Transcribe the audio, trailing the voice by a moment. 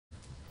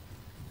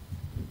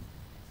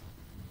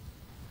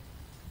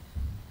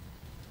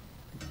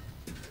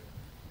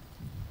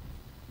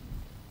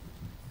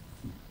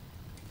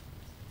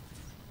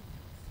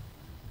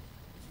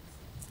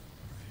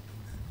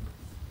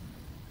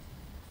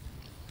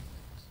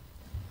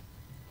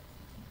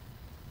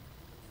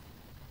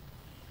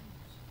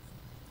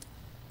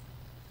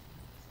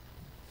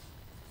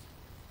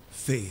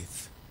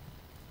faith.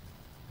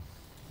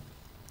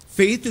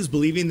 Faith is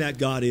believing that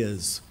God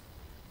is,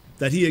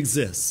 that he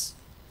exists.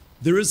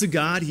 There is a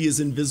God, he is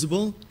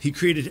invisible. He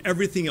created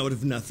everything out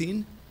of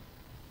nothing.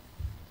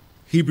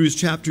 Hebrews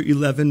chapter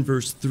 11,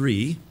 verse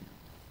 3.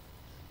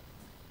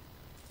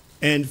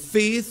 And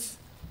faith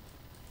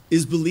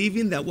is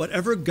believing that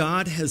whatever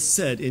God has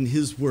said in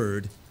his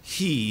word,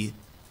 he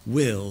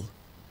will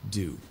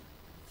do.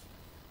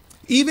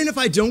 Even if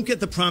I don't get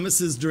the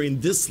promises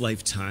during this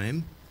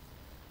lifetime,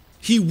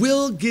 he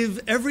will give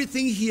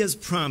everything he has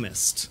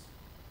promised.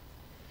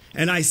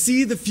 And I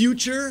see the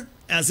future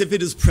as if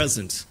it is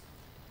present.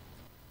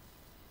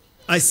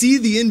 I see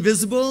the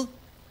invisible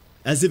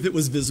as if it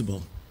was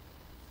visible.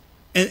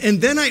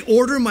 And then I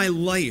order my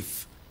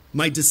life,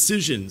 my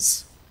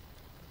decisions.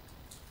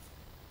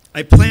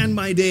 I plan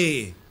my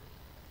day.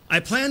 I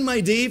plan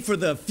my day for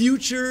the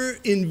future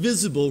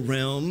invisible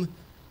realm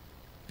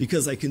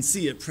because I can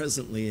see it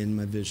presently in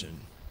my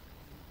vision.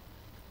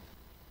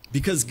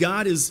 Because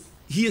God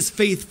he is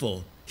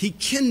faithful. He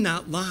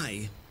cannot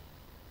lie.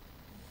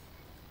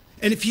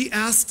 And if he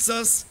asks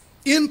us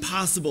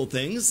impossible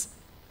things,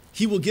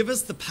 he will give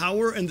us the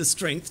power and the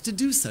strength to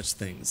do such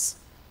things.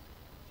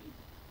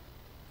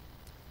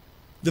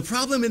 The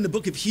problem in the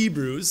book of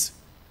Hebrews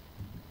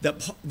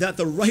that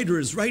the writer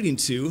is writing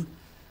to,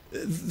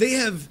 they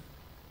have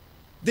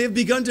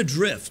begun to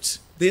drift.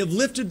 They have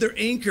lifted their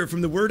anchor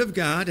from the Word of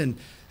God, and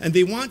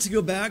they want to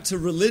go back to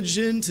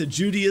religion, to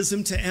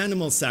Judaism, to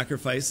animal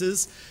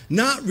sacrifices,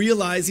 not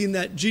realizing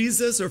that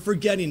Jesus, or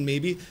forgetting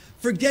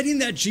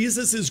that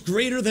Jesus is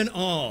greater than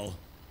all.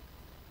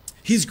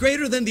 He's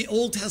greater than the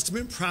Old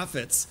Testament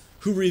prophets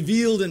who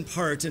revealed in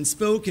part and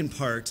spoke in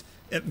part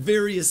at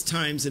various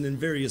times and in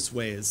various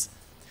ways.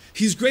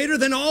 He's greater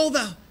than all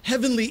the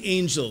heavenly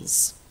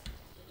angels.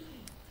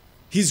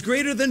 He's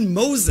greater than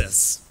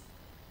Moses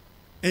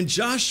and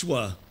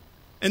Joshua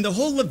and the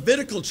whole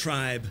Levitical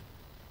tribe.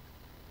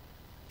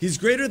 He's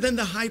greater than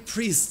the high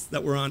priests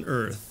that were on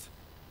earth.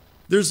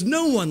 There's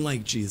no one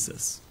like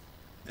Jesus.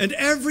 And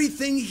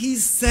everything he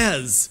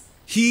says,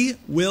 he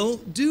will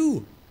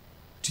do.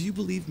 Do you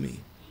believe me?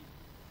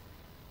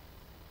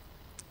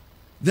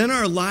 Then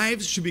our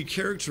lives should be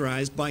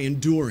characterized by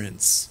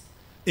endurance.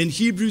 In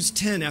Hebrews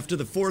 10, after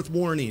the fourth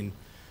warning,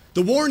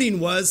 the warning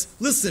was,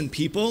 listen,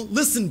 people,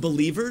 listen,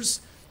 believers,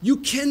 you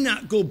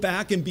cannot go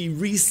back and be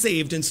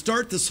resaved and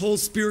start this whole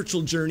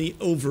spiritual journey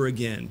over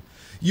again.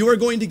 You are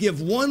going to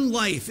give one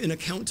life in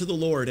account to the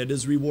Lord at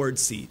his reward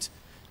seat.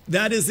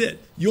 That is it.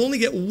 You only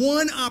get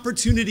one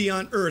opportunity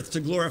on earth to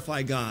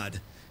glorify God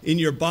in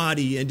your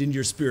body and in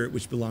your spirit,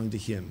 which belong to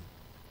him.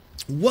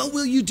 What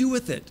will you do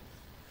with it?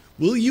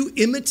 Will you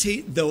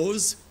imitate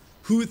those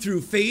who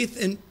through faith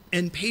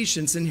and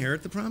patience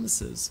inherit the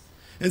promises?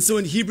 And so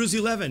in Hebrews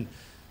 11,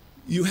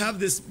 you have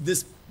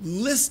this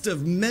list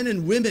of men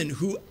and women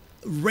who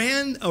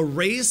ran a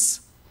race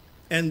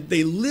and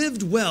they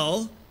lived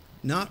well,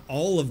 not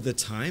all of the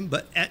time,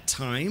 but at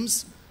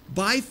times,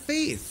 by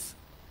faith.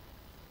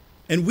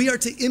 And we are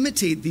to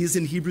imitate these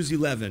in Hebrews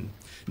 11.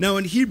 Now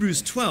in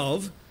Hebrews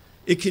 12,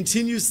 it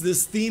continues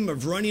this theme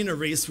of running a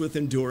race with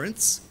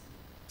endurance.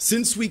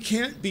 Since we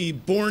can't be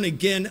born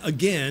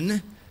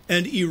again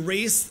and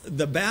erase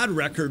the bad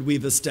record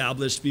we've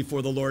established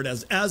before the Lord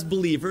as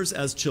believers,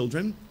 as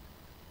children,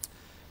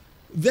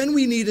 then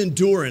we need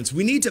endurance.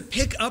 We need to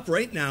pick up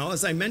right now,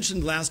 as I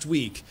mentioned last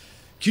week.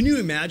 Can you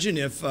imagine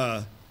if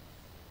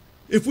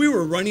we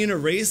were running a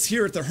race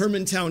here at the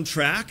Hermantown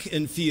track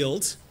and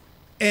field,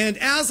 and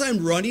as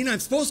I'm running, I'm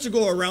supposed to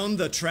go around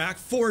the track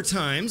 4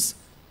 times.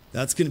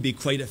 That's going to be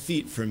quite a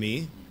feat for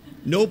me.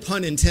 No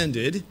pun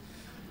intended.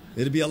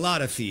 It'll be a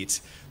lot of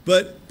feet.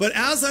 But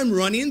as I'm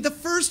running, the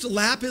first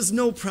lap is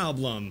no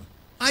problem.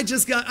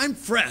 I'm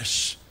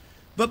fresh.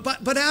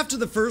 But after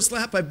the first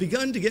lap, I've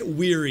begun to get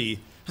weary.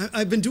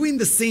 I've been doing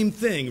the same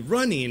thing,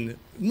 running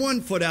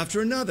one foot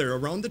after another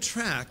around the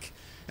track.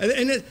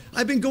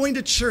 I've been going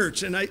to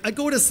church, and I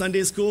go to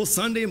Sunday school,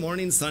 Sunday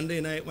morning,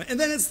 Sunday night, and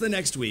then it's the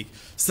next week.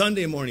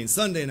 Sunday morning,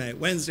 Sunday night,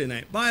 Wednesday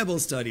night, Bible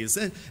studies,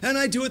 and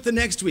I do it the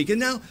next week. And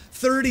now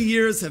 30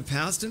 years have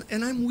passed,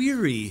 and I'm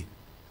weary.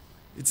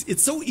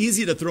 It's so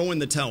easy to throw in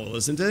the towel,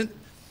 isn't it?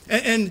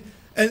 And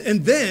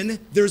then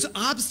there's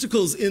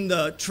obstacles in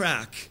the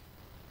track.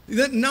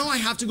 Now I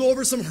have to go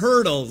over some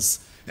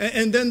hurdles.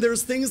 And then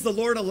there's things the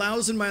Lord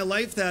allows in my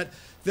life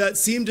that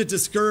seem to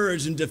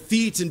discourage and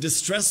defeat and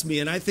distress me.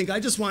 And I think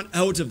I just want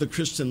out of the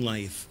Christian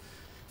life.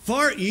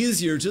 Far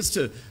easier just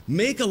to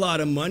make a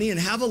lot of money and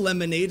have a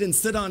lemonade and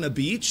sit on a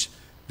beach.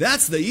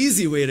 That's the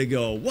easy way to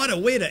go. What a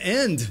way to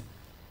end.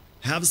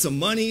 Have some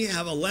money,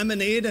 have a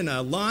lemonade and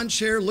a lawn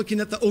chair looking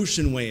at the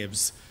ocean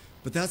waves.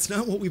 But that's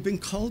not what we've been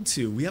called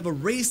to. We have a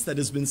race that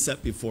has been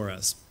set before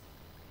us.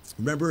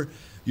 Remember,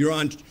 you're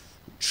on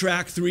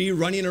track 3,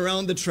 running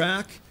around the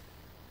track.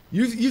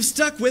 You've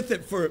stuck with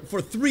it for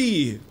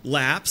 3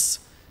 laps,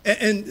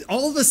 and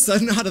all of a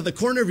sudden, out of the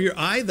corner of your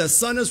eye, the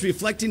sun is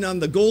reflecting on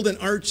the golden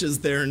arches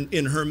there in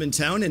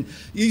Hermantown, and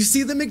you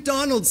see the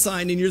McDonald's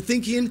sign, and you're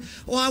thinking,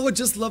 oh, I would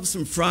just love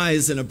some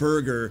fries and a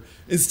burger,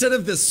 instead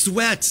of the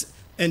sweat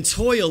and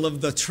toil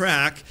of the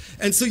track.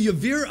 And so you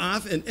veer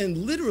off and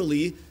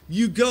literally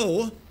you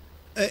go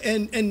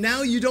and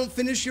now you don't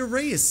finish your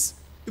race.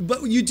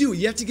 But you do.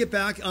 You have to get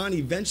back on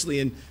eventually.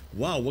 And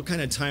wow, what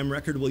kind of time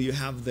record will you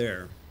have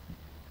there?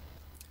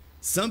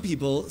 Some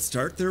people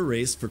start their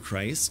race for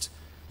Christ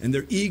and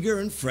they're eager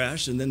and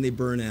fresh, and then they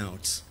burn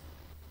out.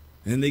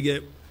 And they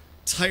get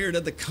tired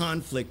of the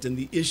conflict and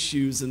the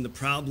issues and the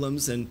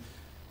problems, and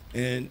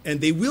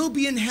they will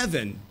be in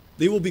heaven.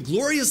 They will be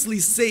gloriously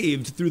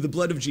saved through the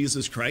blood of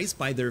Jesus Christ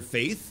by their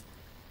faith,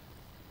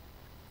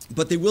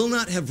 but they will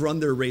not have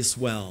run their race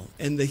well.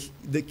 And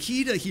the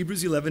key to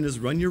Hebrews 11 is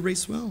run your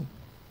race well.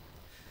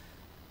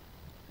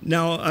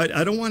 Now,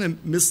 I don't want to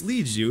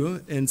mislead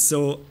you, and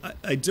so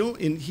I don't,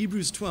 in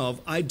Hebrews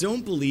 12, I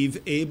don't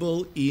believe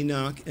Abel,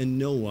 Enoch, and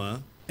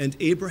Noah, and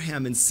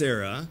Abraham and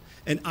Sarah,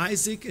 and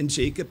Isaac and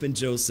Jacob and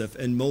Joseph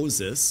and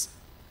Moses,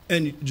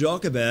 and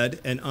Jochebed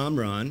and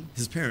Amram,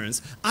 his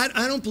parents, I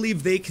don't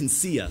believe they can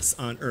see us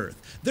on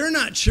earth. They're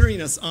not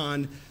cheering us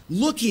on,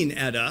 looking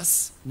at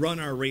us run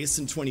our race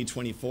in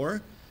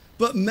 2024,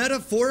 but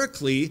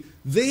metaphorically,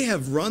 they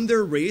have run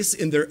their race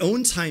in their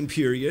own time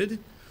period,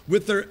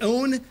 with their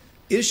own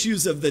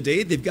issues of the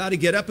day. They've got to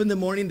get up in the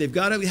morning. They've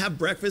got to have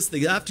breakfast.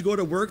 They have to go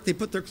to work. They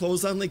put their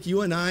clothes on like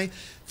you and I.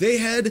 They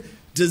had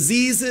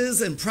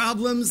diseases and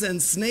problems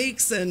and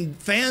snakes and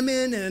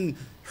famine and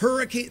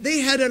hurricane. They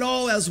had it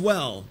all as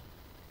well.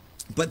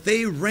 But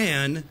they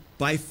ran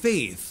by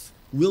faith.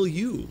 Will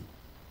you?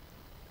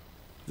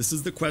 This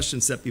is the question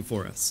set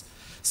before us.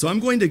 So I'm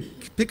going to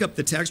pick up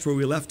the text where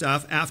we left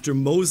off after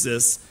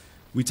Moses.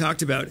 We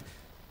talked about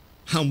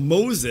how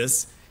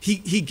Moses,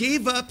 he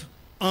gave up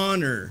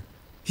honor.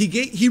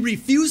 He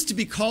refused to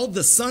be called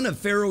the son of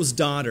Pharaoh's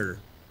daughter.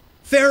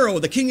 Pharaoh,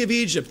 the king of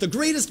Egypt, the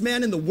greatest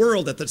man in the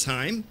world at the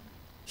time.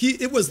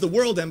 It was the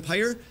world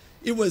empire.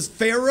 It was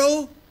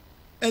Pharaoh,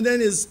 and then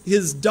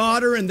his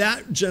daughter in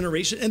that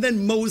generation, and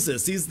then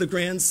Moses. He's the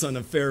grandson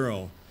of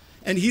Pharaoh.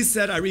 And he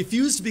said, I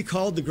refuse to be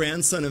called the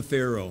grandson of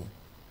Pharaoh.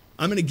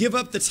 I'm going to give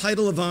up the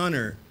title of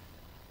honor,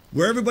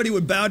 where everybody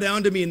would bow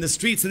down to me in the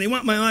streets, and they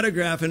want my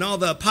autograph, and all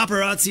the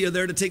paparazzi are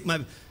there to take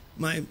my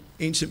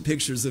ancient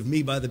pictures of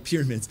me by the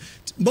pyramids.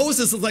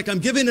 Moses is like, I'm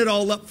giving it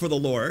all up for the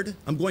Lord.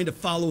 I'm going to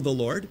follow the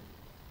Lord.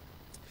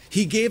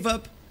 He gave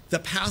up the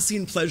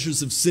passing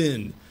pleasures of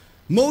sin.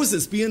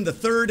 Moses, being the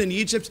third in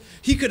Egypt,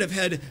 he could have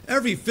had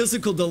every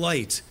physical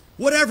delight,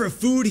 whatever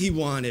food he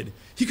wanted.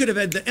 He could have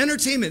had the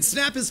entertainment,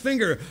 snap his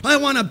finger, I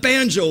want a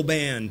banjo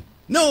band.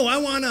 No, I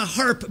want a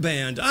harp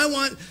band.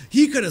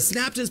 He could have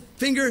snapped his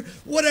finger,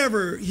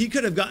 whatever. He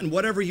could have gotten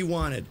whatever he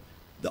wanted.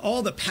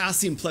 All the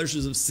passing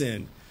pleasures of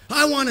sin.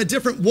 I want a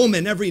different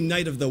woman every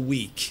night of the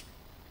week.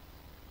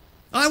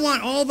 I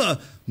want all the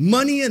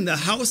money and the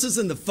houses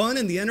and the fun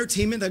and the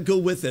entertainment that go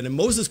with it. And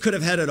Moses could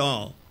have had it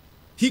all.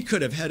 He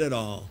could have had it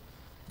all.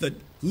 The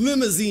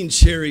limousine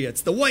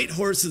chariots, the white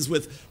horses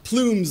with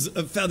plumes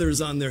of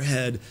feathers on their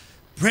head,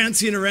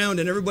 prancing around,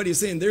 and everybody's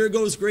saying, there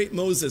goes great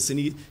Moses. And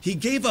he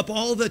gave up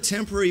all the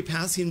temporary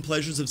passing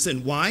pleasures of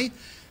sin. Why?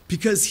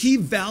 Because he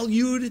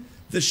valued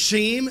the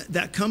shame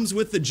that comes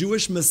with the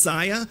Jewish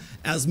Messiah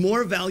as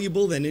more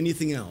valuable than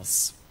anything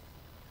else.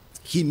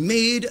 He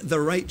made the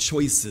right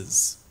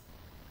choices.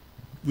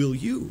 Will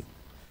you?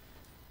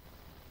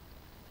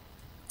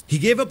 He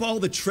gave up all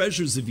the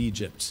treasures of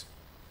Egypt.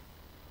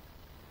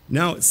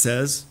 Now it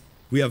says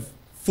we have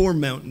 4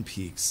 mountain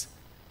peaks.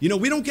 You know,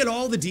 we don't get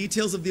all the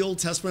details of the Old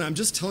Testament. I'm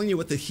just telling you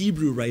what the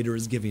Hebrew writer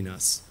is giving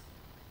us.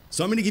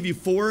 So I'm going to give you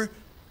 4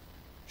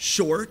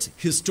 short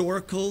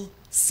historical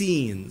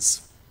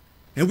scenes.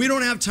 And we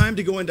don't have time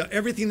to go into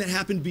everything that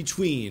happened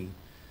between.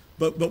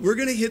 But we're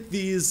going to hit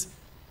these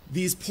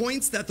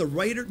points that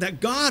that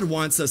God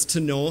wants us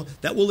to know,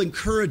 that will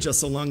encourage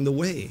us along the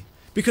way.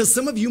 Because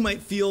some of you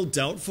might feel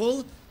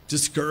doubtful,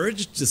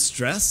 discouraged,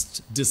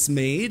 distressed,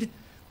 dismayed,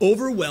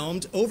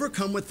 overwhelmed,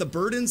 overcome with the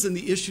burdens and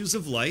the issues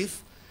of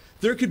life.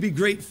 There could be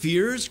great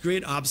fears,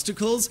 great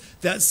obstacles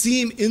that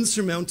seem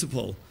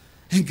insurmountable.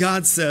 And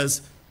God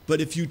says, but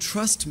if you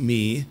trust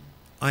me,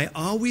 I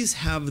always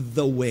have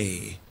the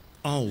way,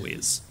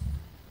 always.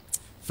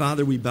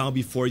 Father, we bow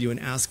before you and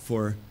ask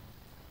for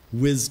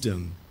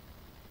wisdom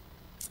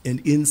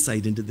and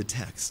insight into the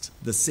text,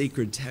 the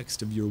sacred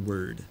text of your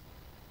word.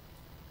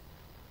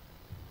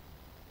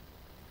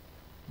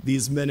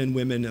 These men and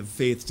women of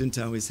faith didn't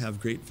always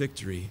have great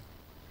victory.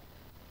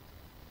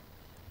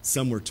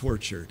 Some were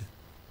tortured,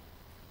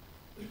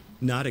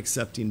 not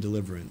accepting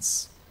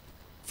deliverance.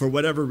 For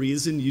whatever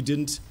reason, you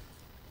didn't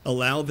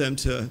allow them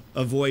to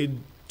avoid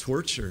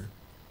torture.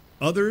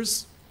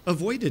 Others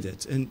avoided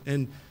it,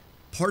 and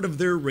part of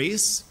their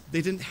race,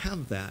 they didn't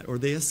have that, or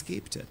they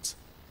escaped it.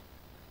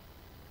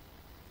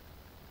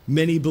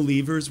 Many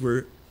believers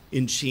were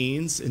in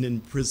chains and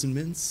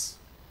imprisonments,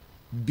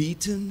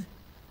 beaten,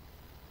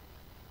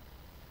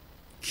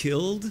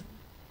 killed,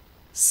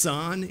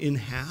 sawn in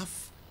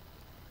half.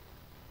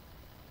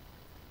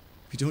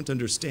 We don't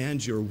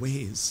understand your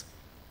ways.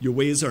 Your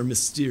ways are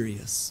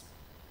mysterious.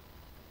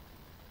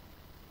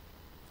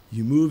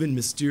 You move in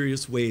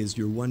mysterious ways,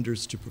 your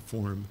wonders to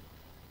perform.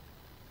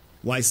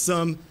 Why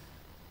some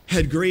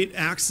had great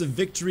acts of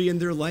victory in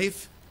their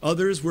life,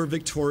 others were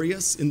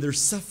victorious in their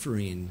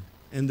suffering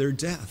and their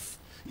death,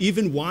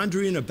 even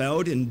wandering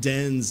about in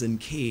dens and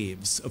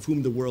caves of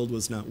whom the world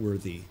was not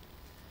worthy.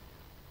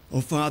 Oh,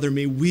 Father,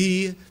 may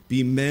we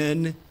be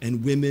men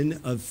and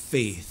women of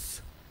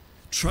faith,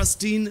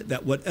 trusting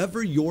that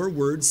whatever your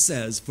word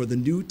says for the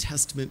New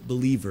Testament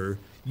believer,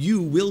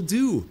 you will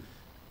do.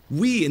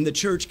 We in the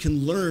church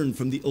can learn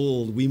from the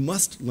old. We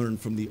must learn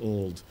from the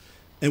old.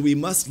 And we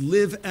must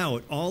live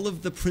out all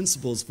of the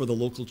principles for the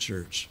local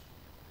church.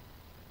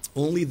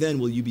 Only then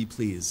will you be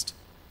pleased.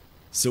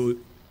 So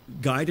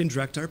guide and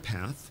direct our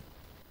path.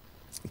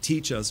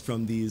 Teach us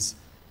from these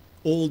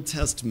Old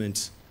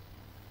Testament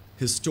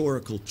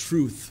historical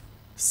truth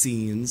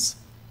scenes,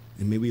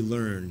 and may we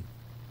learn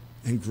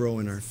and grow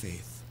in our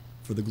faith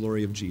for the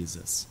glory of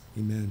Jesus.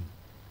 Amen.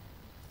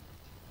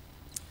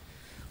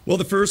 Well,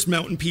 the first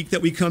mountain peak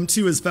that we come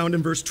to is found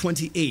in verse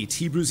 28,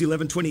 Hebrews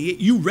 11:28.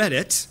 You read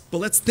it, but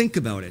let's think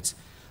about it.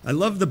 I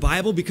love the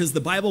Bible because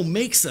the Bible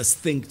makes us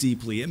think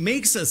deeply. It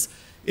makes us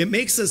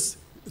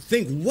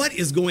think, what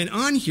is going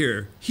on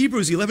here?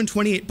 Hebrews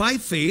 11:28, by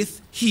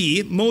faith,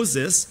 he,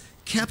 Moses,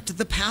 kept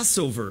the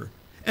Passover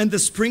and the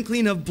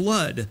sprinkling of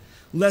blood,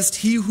 lest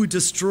he who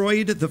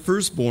destroyed the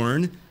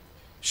firstborn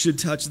should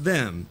touch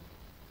them.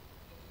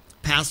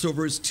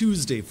 Passover is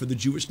Tuesday for the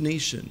Jewish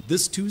nation.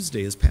 This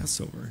Tuesday is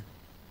Passover,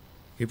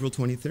 April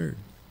 23rd.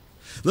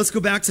 Let's go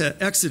back to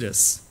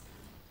Exodus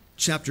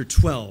chapter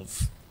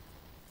 12.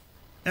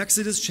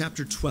 Exodus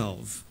chapter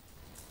 12.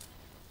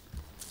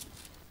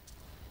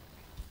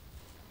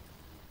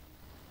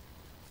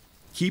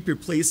 Keep your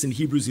place in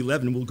Hebrews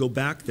 11. We'll go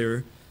back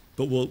there,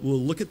 but we'll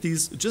look at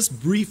these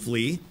just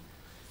briefly.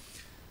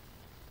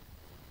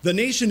 The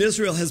nation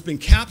Israel has been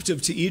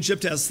captive to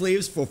Egypt as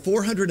slaves for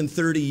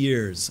 430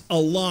 years, a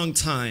long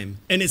time,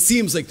 and it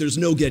seems like there's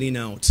no getting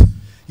out.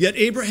 Yet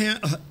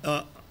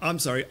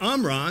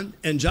Amram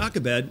and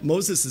Jochebed,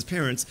 Moses'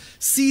 parents,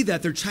 see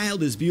that their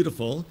child is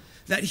beautiful,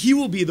 that he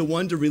will be the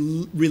one to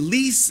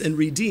release and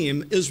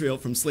redeem Israel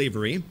from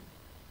slavery.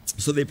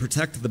 So they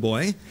protect the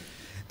boy.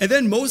 And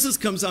then Moses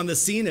comes on the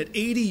scene at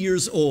 80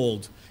 years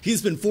old.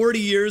 He's been 40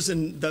 years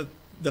in the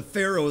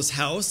Pharaoh's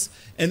house,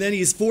 and then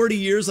he's 40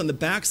 years on the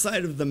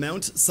backside of the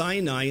Mount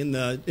Sinai in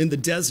the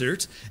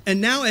desert.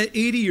 And now at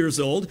 80 years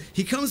old,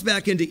 he comes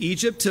back into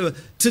Egypt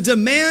to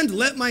demand,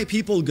 let my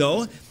people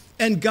go.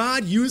 And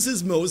God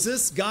uses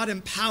Moses. God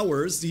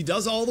empowers. He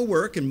does all the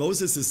work, and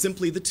Moses is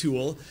simply the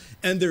tool.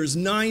 And there's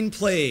 9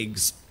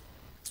 plagues.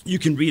 You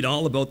can read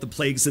all about the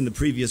plagues in the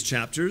previous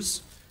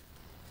chapters.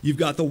 You've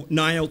got the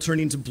Nile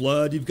turning to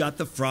blood. You've got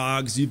the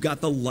frogs. You've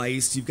got the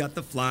lice. You've got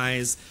the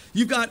flies.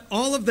 You've got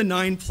all of the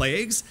 9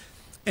 plagues.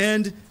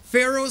 And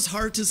Pharaoh's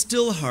heart is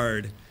still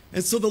hard.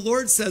 And so the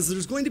Lord says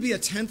there's going to be a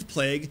 10th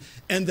plague,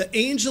 and the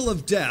angel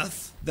of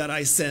death that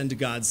I send,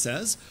 God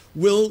says,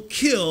 will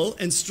kill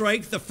and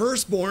strike the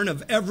firstborn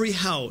of every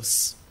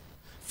house,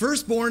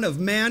 firstborn of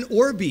man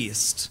or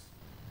beast.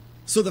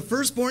 So the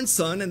firstborn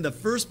son and the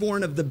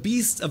firstborn of the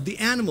beasts, of the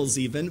animals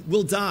even,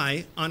 will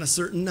die on a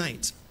certain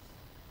night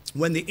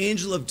when the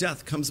angel of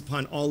death comes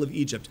upon all of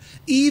Egypt,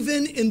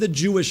 even in the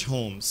Jewish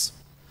homes.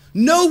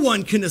 No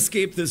one can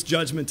escape this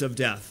judgment of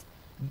death.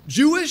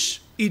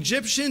 Jewish,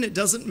 Egyptian, it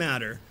doesn't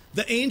matter.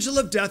 The angel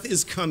of death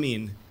is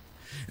coming.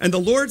 And the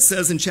Lord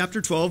says in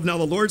chapter 12, now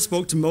the Lord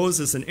spoke to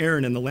Moses and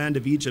Aaron in the land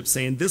of Egypt,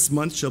 saying, this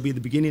month shall be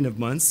the beginning of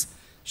months,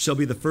 shall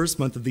be the first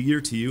month of the year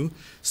to you.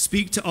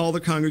 Speak to all the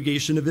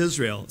congregation of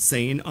Israel,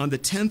 saying, on the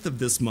 10th of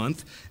this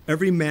month,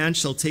 every man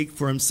shall take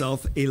for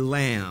himself a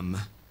lamb.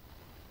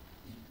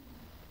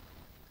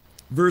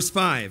 Verse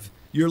 5,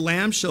 your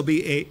lamb shall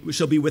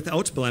be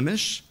without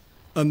blemish,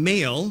 a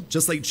male,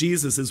 just like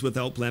Jesus is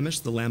without blemish,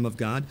 the Lamb of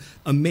God,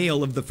 a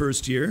male of the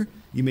first year.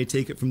 You may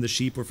take it from the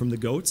sheep or from the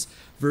goats.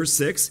 Verse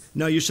 6,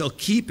 now you shall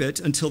keep it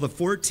until the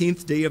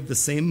 14th day of the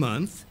same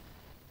month.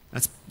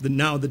 That's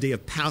now the day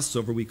of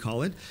Passover, we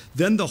call it.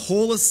 Then the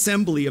whole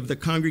assembly of the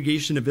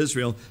congregation of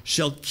Israel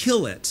shall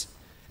kill it.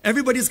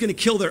 Everybody's going to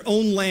kill their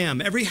own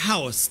lamb, every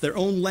house, their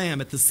own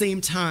lamb at the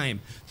same time,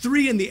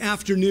 3 in the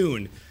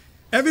afternoon.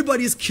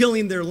 Everybody's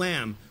killing their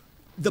lamb.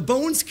 The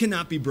bones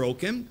cannot be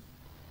broken.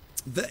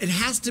 It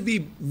has to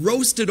be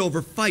roasted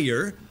over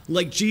fire,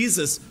 like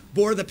Jesus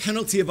bore the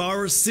penalty of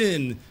our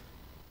sin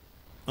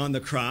on the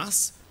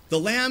cross. The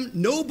lamb,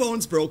 no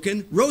bones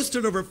broken,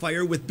 roasted over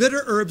fire with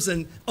bitter herbs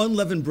and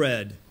unleavened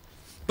bread.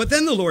 But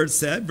then the Lord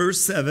said, verse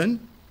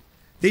 7,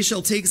 they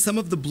shall take some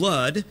of the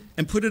blood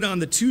and put it on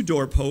the 2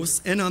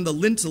 doorposts and on the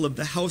lintel of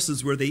the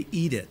houses where they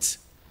eat it.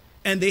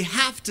 And they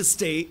have to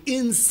stay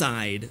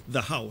inside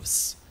the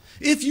house.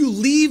 If you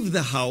leave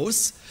the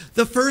house,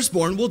 the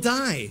firstborn will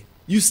die.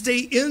 You stay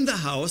in the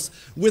house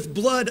with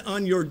blood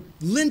on your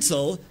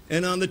lintel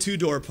and on the 2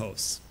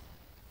 doorposts.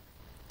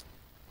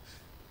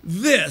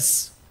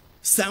 This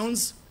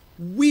sounds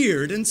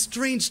weird and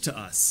strange to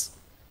us.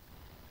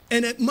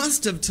 And it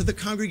must have to the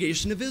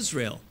congregation of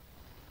Israel.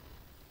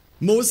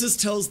 Moses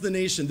tells the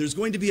nation there's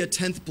going to be a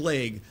 10th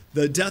plague,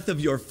 the death of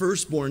your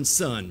firstborn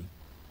son.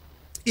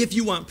 If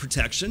you want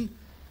protection,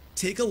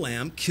 take a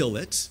lamb, kill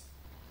it.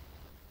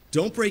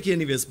 Don't break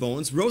any of his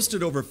bones. Roast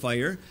it over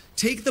fire.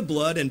 Take the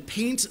blood and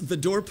paint the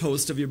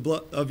doorpost of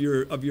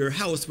your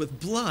house with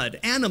blood,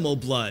 animal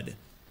blood,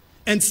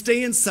 and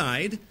stay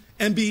inside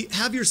and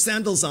have your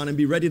sandals on and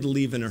be ready to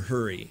leave in a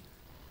hurry.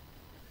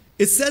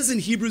 It says in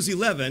Hebrews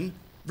 11,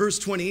 verse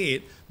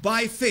 28,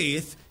 by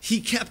faith he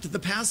kept the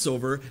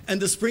Passover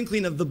and the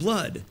sprinkling of the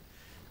blood.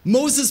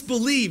 Moses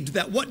believed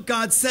that what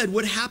God said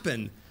would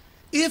happen.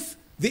 If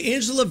the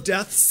angel of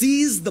death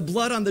sees the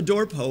blood on the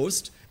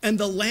doorpost, and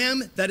the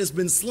lamb that has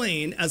been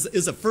slain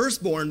is a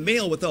firstborn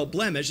male without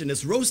blemish and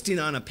is roasting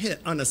on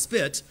a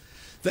spit,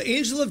 the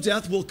angel of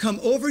death will come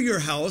over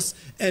your house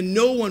and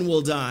no one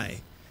will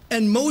die.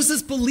 And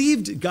Moses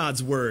believed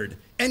God's word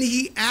and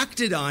he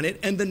acted on it,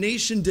 and the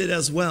nation did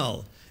as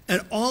well.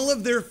 And all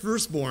of their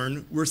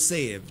firstborn were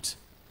saved.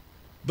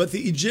 But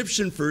the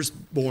Egyptian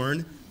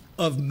firstborn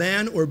of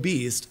man or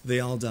beast, they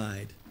all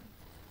died.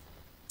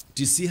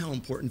 Do you see how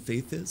important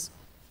faith is?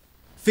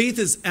 Faith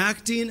is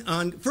acting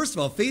on, first of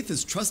all, faith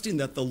is trusting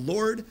that the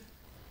Lord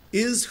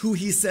is who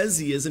he says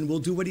he is and will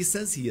do what he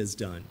says he has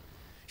done.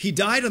 He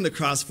died on the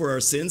cross for our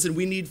sins, and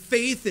we need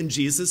faith in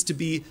Jesus to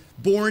be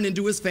born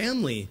into his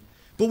family.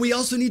 But we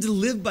also need to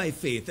live by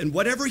faith, and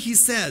whatever he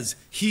says,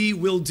 he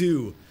will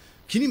do.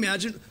 Can you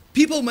imagine?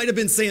 People might have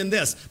been saying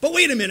this, but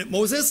wait a minute,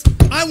 Moses,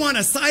 I want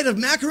a side of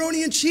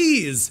macaroni and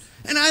cheese,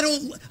 and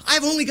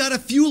I've only got a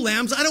few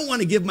lambs. I don't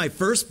want to give my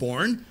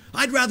firstborn.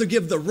 I'd rather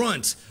give the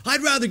runt.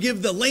 I'd rather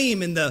give the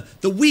lame and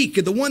the weak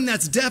and the one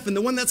that's deaf and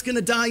the one that's going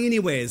to die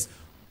anyways.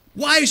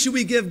 Why should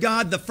we give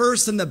God the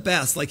first and the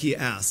best like he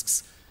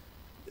asks?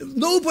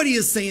 Nobody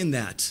is saying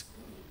that.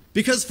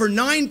 Because for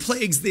 9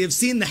 plagues they have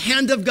seen the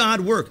hand of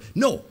God work.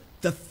 No,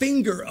 the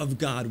finger of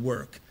God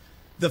work.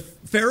 The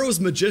Pharaoh's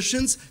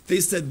magicians, they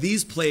said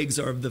these plagues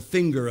are of the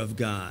finger of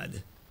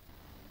God.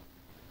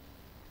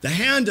 The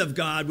hand of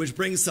God, which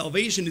brings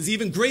salvation, is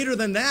even greater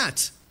than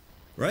that,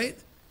 right?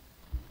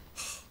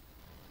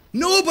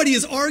 Nobody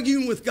is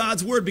arguing with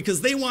God's word because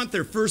they want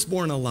their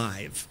firstborn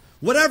alive.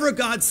 Whatever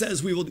God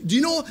says we will do. Do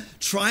you know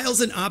trials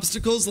and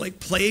obstacles like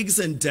plagues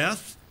and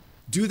death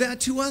do that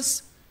to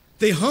us?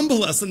 They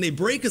humble us and they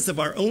break us of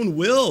our own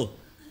will.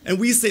 And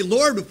we say,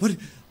 Lord,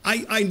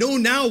 I know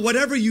now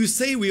whatever you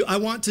say I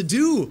want to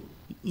do.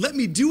 Let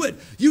me do it.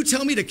 You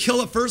tell me to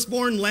kill a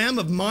firstborn lamb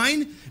of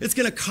mine. It's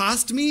going to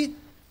cost me.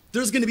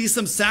 There's going to be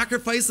some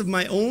sacrifice of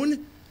my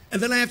own.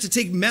 And then I have to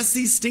take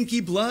messy, stinky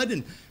blood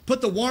and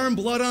put the warm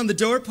blood on the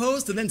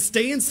doorpost and then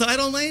stay inside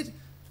all night?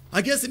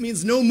 I guess it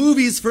means no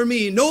movies for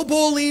me. No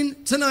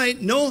bowling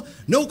tonight. No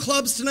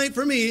clubs tonight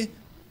for me.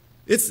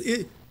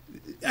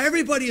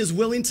 Everybody is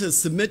willing to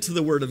submit to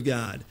the word of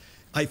God.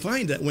 I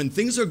find that when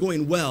things are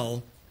going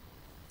well,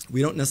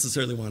 we don't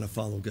necessarily want to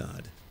follow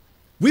God.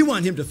 We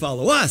want him to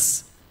follow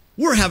us.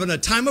 We're having a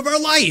time of our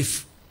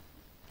life.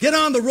 Get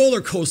on the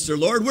roller coaster,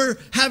 Lord. We're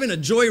having a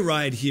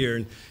joyride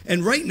here.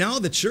 And right now,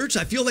 the church,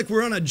 I feel like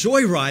we're on a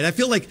joyride. I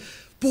feel like,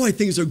 boy,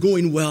 things are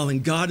going well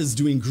and God is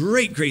doing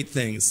great, great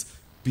things.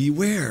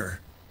 Beware.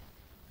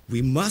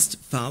 We must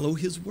follow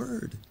his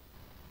word.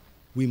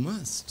 We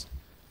must.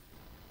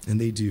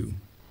 And they do.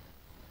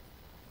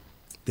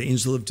 The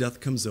angel of death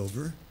comes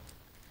over,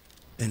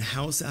 and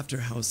house after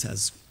house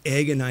has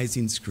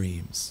agonizing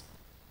screams.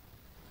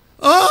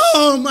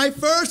 Oh, my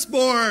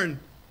firstborn!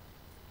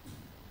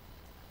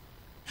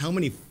 How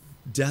many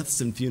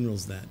deaths and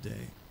funerals that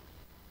day?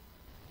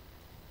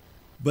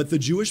 But the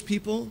Jewish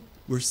people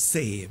were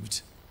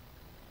saved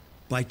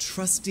by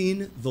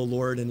trusting the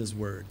Lord and his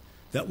word.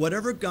 That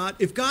whatever God,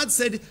 if God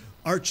said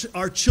our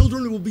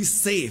children will be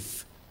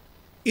safe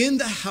in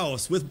the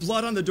house with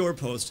blood on the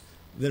doorpost,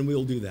 then we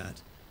will do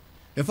that.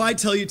 If I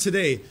tell you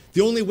today,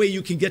 the only way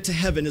you can get to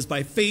heaven is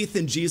by faith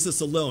in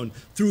Jesus alone,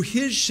 through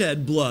his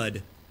shed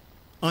blood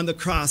on the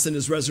cross and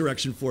his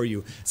resurrection for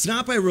you. It's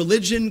not by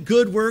religion,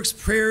 good works,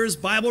 prayers,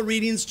 Bible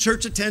readings,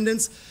 church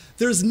attendance.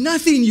 There's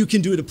nothing you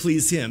can do to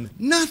please him.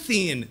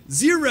 Nothing.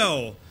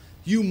 Zero.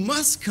 You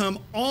must come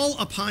all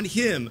upon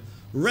him.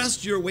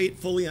 Rest your weight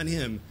fully on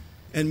him.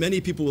 And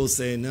many people will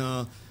say,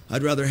 no,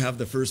 I'd rather have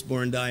the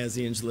firstborn die as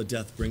the angel of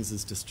death brings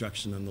his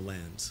destruction on the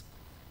land.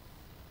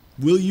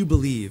 Will you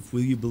believe?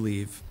 Will you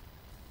believe?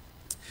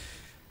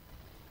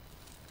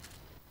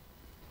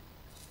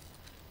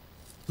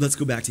 Let's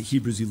go back to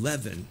Hebrews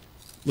 11.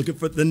 Look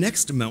for the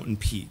next mountain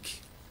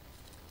peak.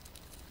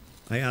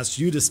 I asked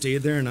you to stay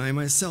there and I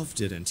myself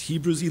didn't.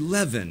 Hebrews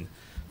 11,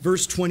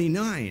 verse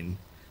 29.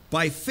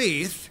 By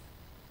faith,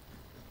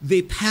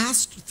 they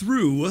passed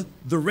through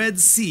the Red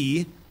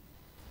Sea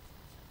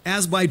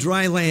as by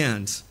dry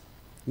land,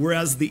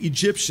 whereas the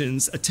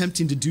Egyptians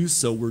attempting to do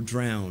so were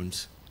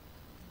drowned.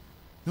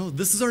 No,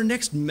 this is our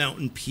next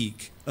mountain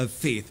peak of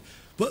faith.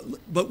 But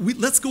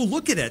let's go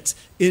look at it.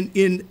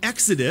 In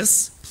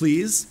Exodus,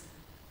 please.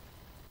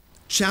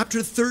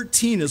 Chapter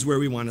 13 is where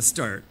we want to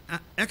start.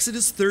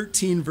 Exodus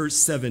 13, verse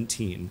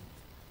 17.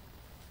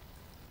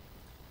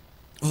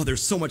 Oh,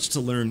 there's so much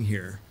to learn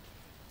here.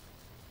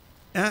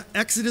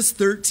 Exodus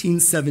 13,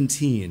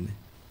 17.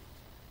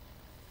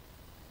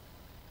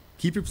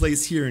 Keep your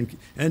place here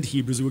and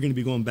Hebrews. We're going to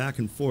be going back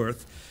and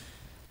forth.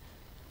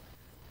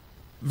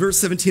 Verse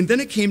 17, then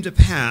it came to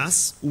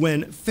pass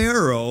when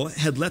Pharaoh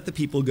had let the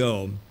people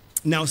go.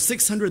 Now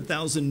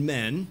 600,000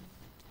 men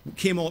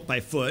came out by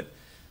foot,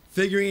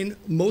 figuring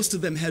most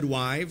of them had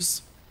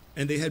wives,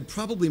 and they had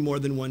probably more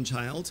than one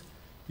child.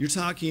 You're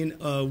talking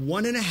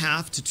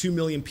 1.5 to 2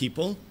 million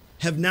people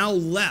have now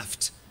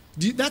left.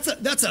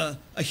 That's a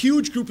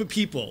huge group of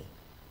people.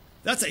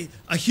 That's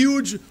a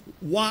huge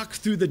walk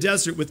through the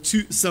desert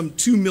with some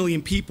 2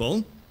 million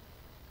people.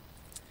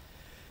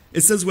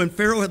 It says, when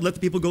Pharaoh had let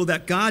the people go,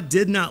 that God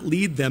did not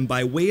lead them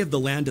by way of the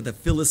land of the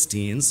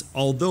Philistines,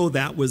 although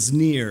that was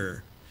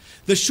near.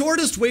 The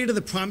shortest way to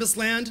the promised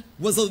land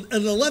was an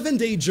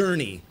 11-day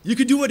journey. You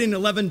could do it in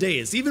 11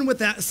 days, even with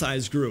that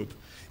size group.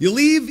 You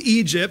leave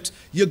Egypt,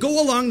 you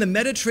go along the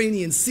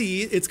Mediterranean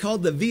Sea. It's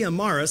called the Via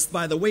Maris,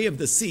 by the way of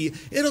the sea.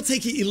 It'll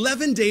take you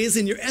 11 days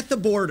and you're at the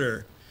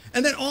border.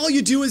 And then all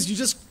you do is you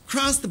just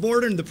cross the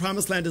border and the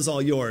promised land is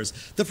all yours.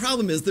 The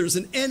problem is there's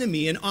an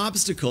enemy and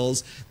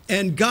obstacles,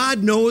 and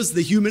God knows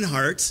the human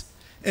heart,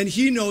 and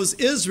he knows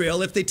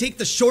Israel. If they take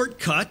the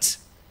shortcut,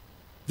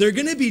 they're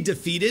going to be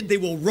defeated. They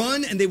will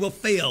run and they will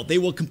fail. They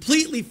will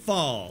completely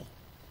fall.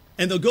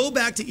 And they'll go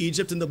back to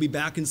Egypt and they'll be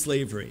back in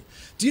slavery.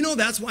 Do you know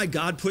that's why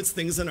God puts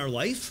things in our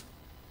life?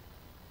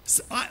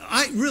 So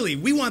really,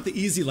 we want the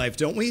easy life,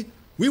 don't we?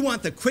 We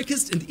want the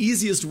quickest and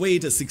easiest way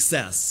to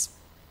success.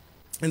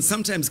 And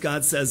sometimes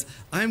God says,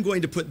 I'm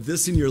going to put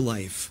this in your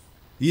life.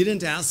 You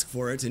didn't ask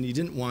for it and you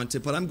didn't want it,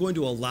 but I'm going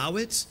to allow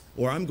it,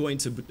 or I'll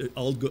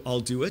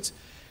do it.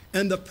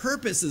 And the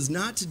purpose is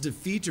not to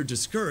defeat or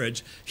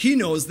discourage. He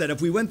knows that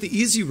if we went the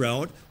easy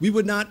route, we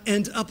would not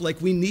end up like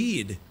we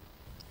need.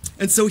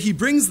 And so he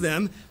brings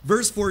them,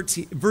 verse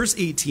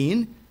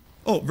 18,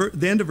 the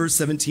end of verse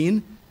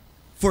 17,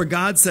 for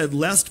God said,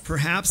 lest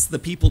perhaps the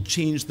people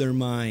change their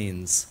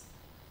minds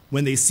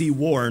when they see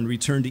war and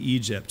return to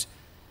Egypt.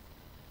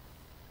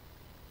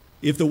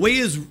 If the way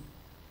is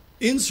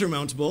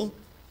insurmountable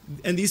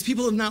and these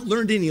people have not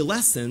learned any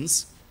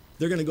lessons,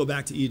 they're going to go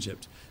back to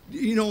Egypt.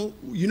 You know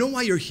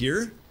why you're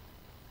here?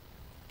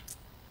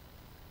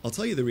 I'll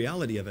tell you the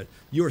reality of it.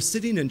 You're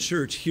sitting in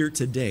church here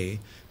today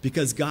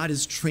because God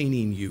is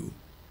training you.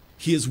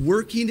 He is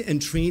working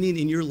and training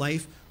in your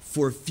life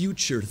for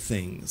future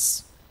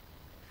things.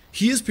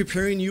 He is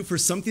preparing you for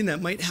something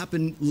that might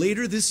happen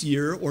later this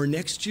year or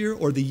next year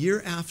or the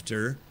year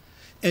after,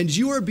 and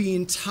you are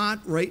being taught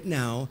right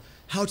now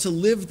how to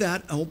live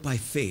that out by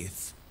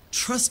faith,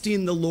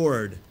 trusting the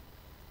Lord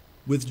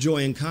with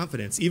joy and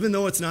confidence. Even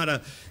though it's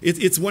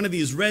one of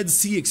these Red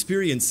Sea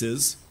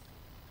experiences,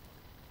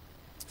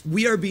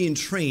 we are being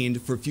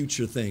trained for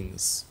future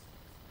things.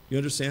 You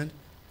understand?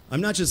 I'm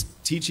not just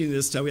teaching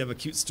this till we have a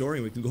cute story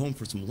and we can go home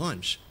for some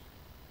lunch.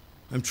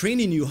 I'm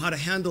training you how to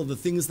handle the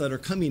things that are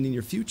coming in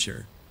your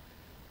future.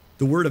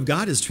 The Word of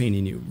God is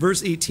training you.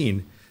 Verse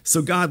 18,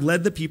 so God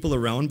led the people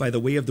around by the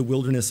way of the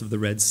wilderness of the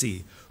Red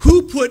Sea.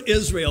 Who put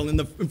Israel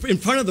in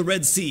front of the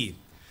Red Sea?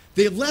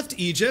 They left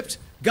Egypt.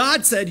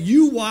 God said,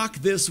 you walk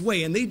this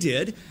way, and they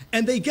did.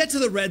 And they get to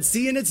the Red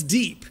Sea, and it's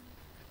deep.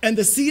 And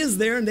the sea is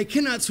there, and they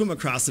cannot swim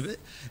across of it.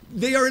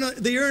 They are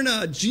in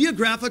a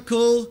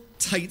geographical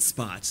tight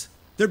spot.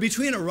 They're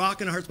between a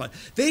rock and a hard spot.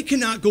 They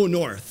cannot go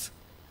north.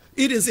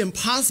 It is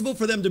impossible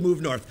for them to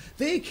move north.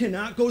 They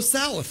cannot go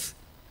south.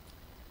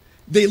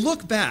 They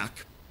look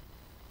back,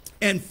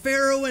 and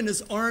Pharaoh and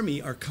his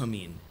army are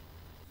coming.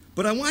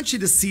 But I want you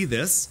to see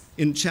this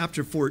in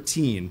chapter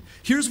 14.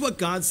 Here's what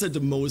God said to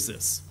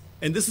Moses.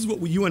 And this is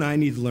what you and I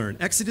need to learn.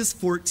 Exodus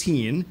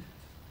 14,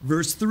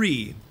 verse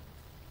 3.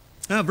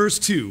 Verse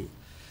 2.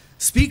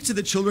 Speak to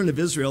the children of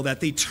Israel that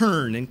they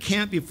turn and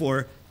camp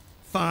before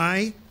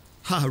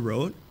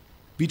Pi-Hahiroth,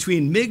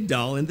 between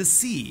Migdal and the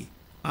sea,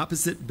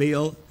 opposite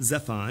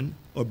Baal-Zephon,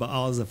 or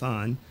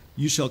Baal-Zephon.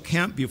 You shall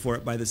camp before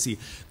it by the sea.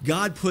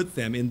 God put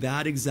them in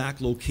that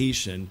exact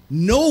location,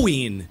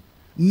 knowing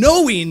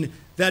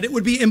that it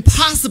would be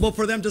impossible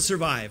for them to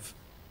survive.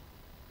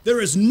 There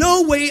is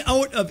no way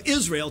out of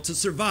Israel to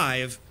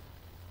survive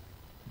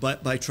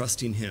but by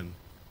trusting him.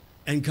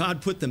 And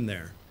God put them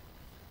there.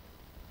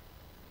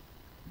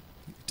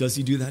 Does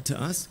he do that to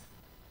us?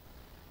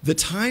 The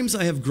times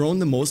I have grown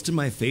the most in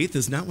my faith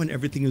is not when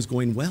everything is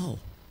going well.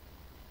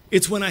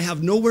 It's when I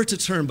have nowhere to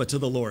turn but to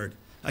the Lord.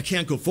 I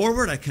can't go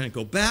forward, I can't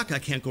go back, I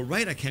can't go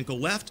right, I can't go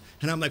left,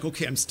 and I'm like,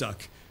 okay, I'm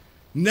stuck.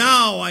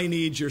 Now I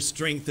need your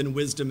strength and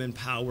wisdom and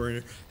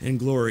power and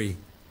glory.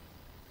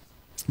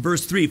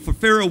 Verse 3, for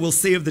Pharaoh will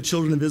say of the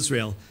children of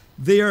Israel,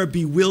 they are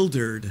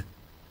bewildered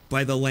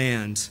by the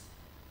land.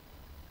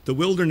 The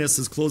wilderness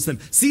has closed them.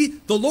 See,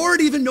 the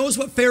Lord even knows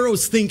what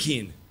Pharaoh's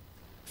thinking.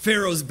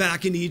 Pharaoh's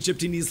back in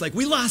Egypt and he's like,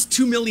 we lost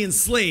 2 million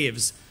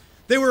slaves.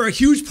 They were a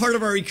huge part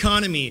of our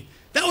economy.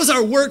 That was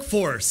our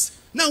workforce.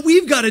 Now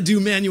we've got to do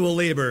manual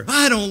labor.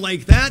 I don't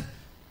like that.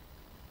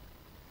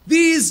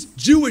 These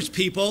Jewish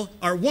people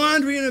are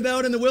wandering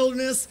about in the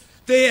wilderness.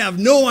 They have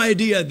no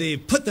idea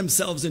they've put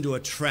themselves into a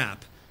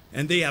trap.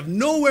 And they have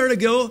nowhere to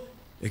go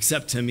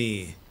except to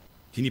me.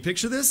 Can you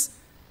picture this?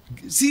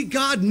 See,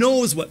 God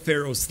knows what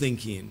Pharaoh's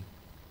thinking.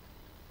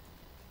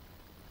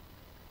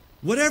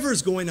 whatever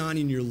is going on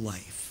in your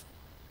life,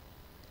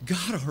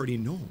 God already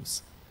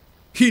knows.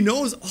 He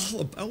knows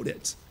all about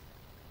it.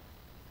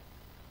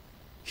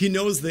 He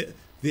knows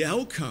the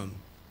outcome.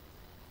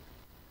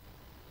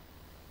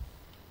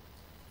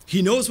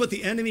 He knows what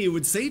the enemy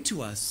would say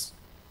to us.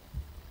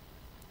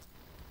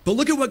 But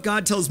look at what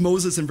God tells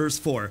Moses in verse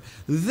 4.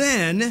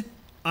 Then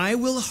I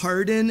will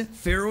harden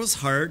Pharaoh's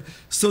heart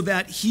so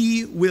that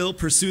he will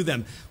pursue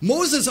them.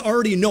 Moses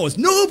already knows.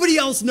 Nobody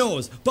else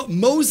knows. But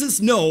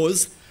Moses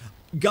knows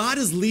God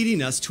is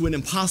leading us to an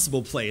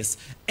impossible place.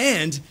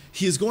 And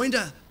he is going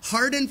to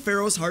harden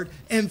Pharaoh's heart.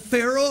 And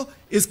Pharaoh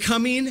is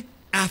coming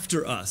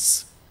after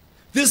us.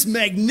 This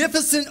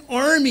magnificent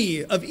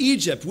army of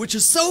Egypt, which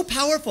is so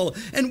powerful,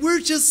 and we're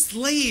just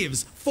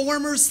slaves,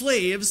 former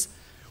slaves,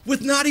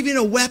 with not even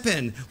a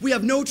weapon. We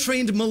have no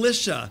trained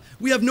militia.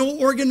 We have no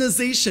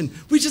organization.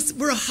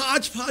 We're a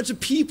hodgepodge of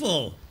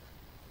people.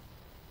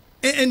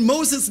 And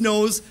Moses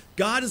knows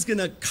God is going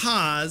to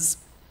cause,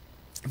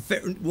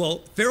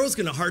 Pharaoh's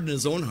going to harden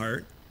his own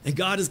heart, and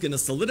God is going to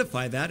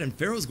solidify that, and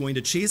Pharaoh's going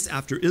to chase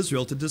after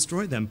Israel to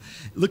destroy them.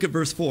 Look at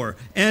verse 4.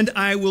 And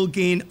I will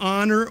gain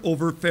honor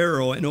over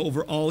Pharaoh and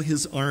over all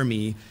his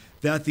army,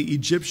 that the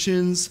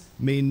Egyptians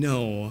may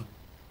know,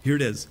 here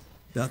it is,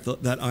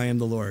 that I am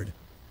the Lord.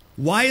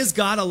 Why is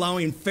God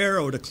allowing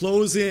Pharaoh to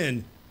close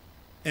in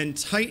and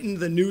tighten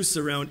the noose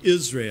around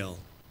Israel?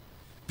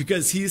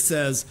 Because he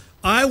says,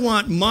 I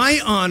want my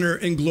honor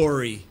and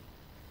glory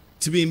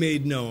to be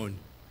made known.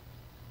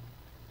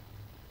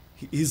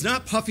 He's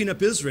not puffing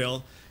up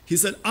Israel. He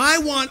said, I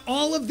want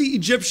all of the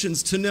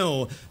Egyptians to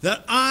know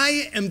that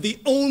I am the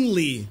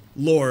only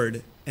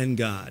Lord and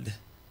God.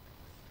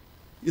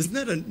 Isn't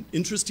that an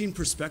interesting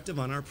perspective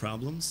on our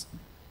problems?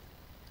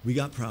 We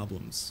got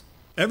problems.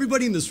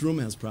 Everybody in this room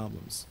has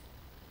problems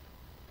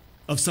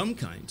of some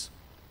kind.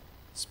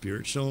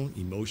 Spiritual,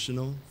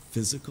 emotional,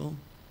 physical,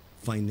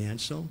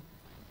 financial,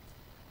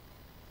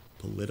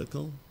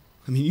 political.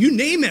 I mean, you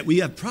name it, we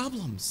have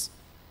problems.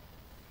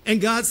 And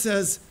God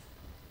says,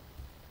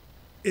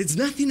 it's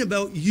nothing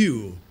about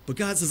you, but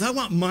God says, I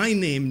want my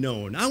name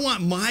known. I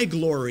want my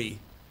glory.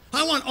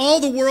 I want all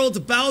the world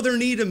to bow their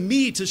knee to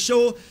me to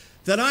show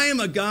that I am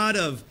a God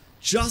of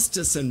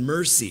justice and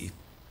mercy.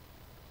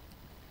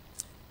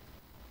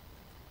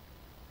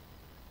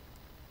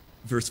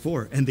 Verse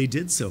 4, and they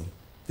did so.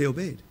 They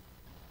obeyed.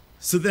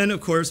 So then, of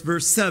course,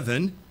 verse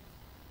 7,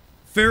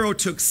 Pharaoh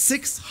took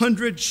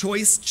 600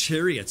 choice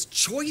chariots.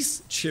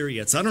 Choice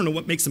chariots. I don't know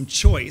what makes them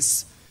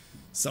choice.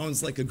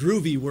 Sounds like a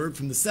groovy word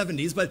from the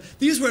 70s, but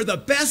these were the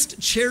best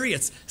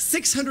chariots,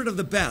 600 of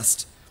the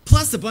best,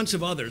 plus a bunch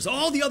of others,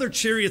 all the other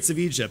chariots of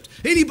Egypt.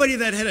 Anybody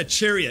that had a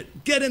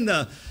chariot, get in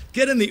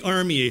the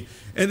army.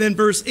 And then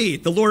verse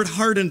 8, the Lord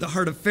hardened the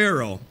heart of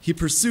Pharaoh. He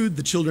pursued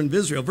the children of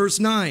Israel. Verse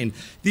 9,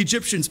 the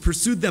Egyptians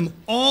pursued them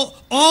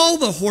all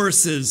the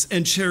horses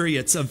and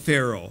chariots of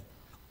Pharaoh.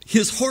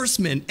 His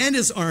horsemen and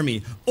his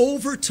army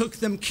overtook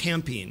them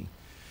camping.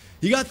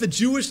 You got the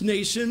Jewish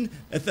nation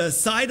at the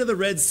side of the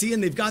Red Sea,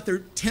 and they've got their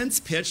tents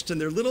pitched and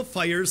their little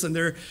fires, and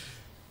they're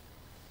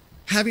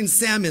having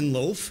salmon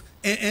loaf,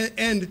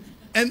 and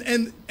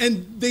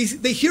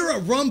they hear a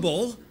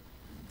rumble,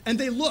 and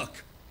they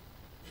look,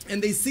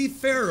 and they see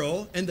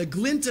Pharaoh and the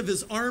glint of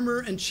his armor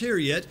and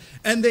chariot,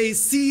 and they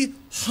see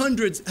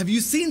hundreds. Have you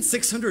seen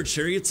 600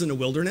 chariots in the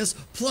wilderness?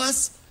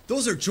 Plus,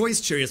 those are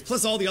choice chariots,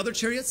 plus all the other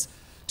chariots.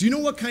 Do you know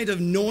what kind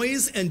of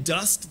noise and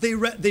dust they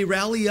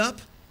rally up?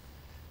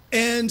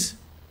 And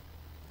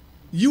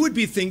you would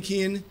be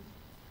thinking,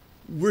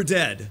 we're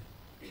dead.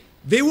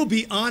 They will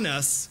be on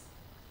us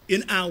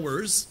in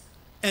hours,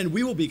 and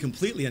we will be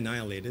completely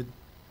annihilated.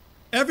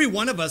 Every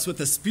one of us with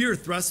a spear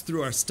thrust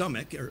through our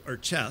stomach or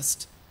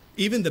chest,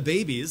 even the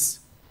babies,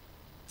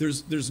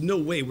 there's no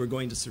way we're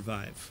going to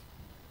survive.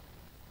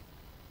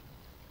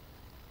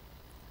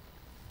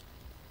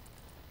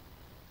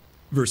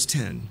 Verse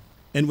 10,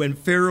 and when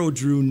Pharaoh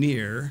drew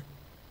near,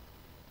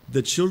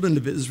 the children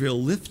of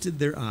Israel lifted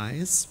their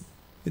eyes.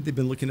 They've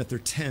been looking at their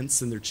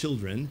tents and their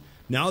children.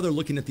 Now they're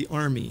looking at the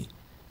army.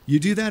 You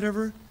do that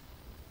ever?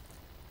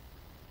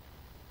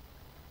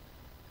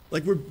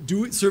 Like we're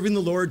serving the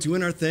Lord,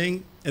 doing our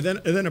thing, and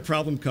then a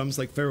problem comes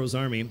like Pharaoh's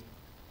army.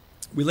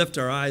 We lift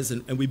our eyes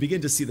and we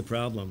begin to see the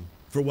problem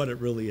for what it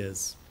really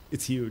is.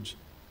 It's huge.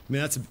 I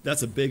mean,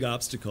 that's a big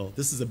obstacle.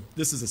 This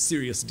is a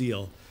serious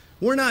deal.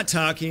 We're not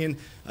talking,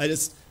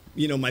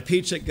 my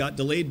paycheck got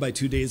delayed by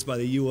 2 days by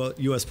the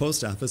U.S.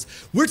 Post Office.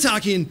 We're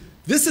talking,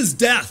 this is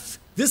death.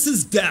 This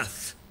is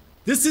death.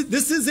 This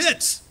is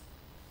it.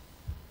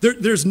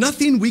 There's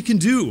nothing we can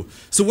do.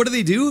 So what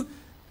do?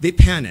 They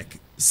panic.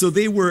 So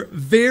they were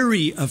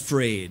very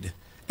afraid.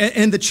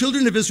 And the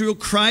children of Israel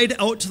cried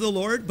out to the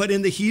Lord. But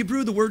in the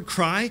Hebrew, the word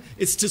cry,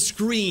 it's to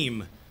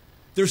scream.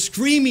 They're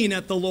screaming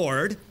at the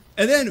Lord.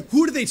 And then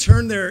who do they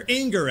turn their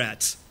anger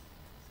at?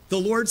 The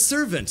Lord's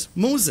servant,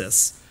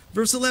 Moses.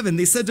 Verse 11,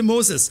 they said to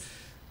Moses,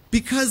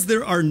 because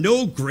there are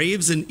no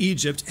graves in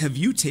Egypt, have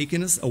you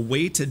taken us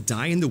away to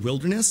die in the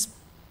wilderness?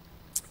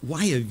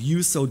 Why have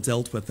you so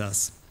dealt with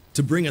us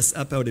to bring us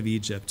up out of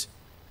Egypt?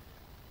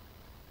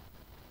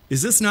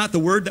 Is this not the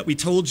word that we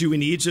told you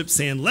in Egypt,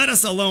 saying, let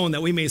us alone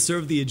that we may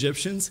serve the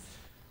Egyptians?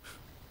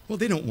 Well,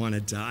 they don't want to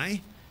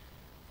die.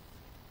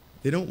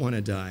 They don't want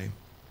to die.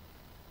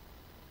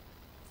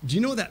 Do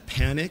you know that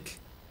panic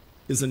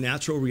is a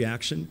natural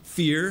reaction?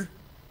 Fear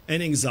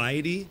and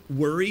anxiety,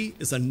 worry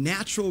is a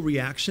natural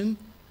reaction.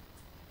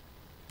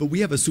 But we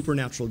have a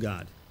supernatural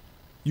God.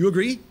 You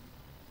agree?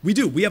 We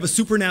do. We have a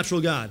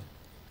supernatural God.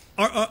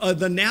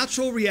 The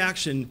natural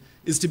reaction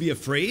is to be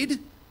afraid,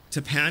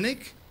 to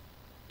panic,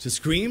 to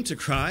scream, to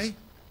cry,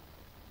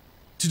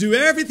 to do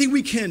everything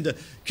we can to.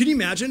 Can you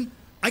imagine?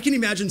 I can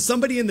imagine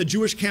somebody in the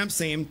Jewish camp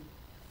saying,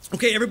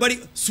 okay, everybody,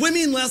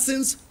 swimming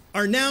lessons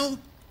are now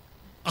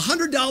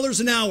 $100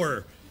 an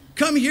hour.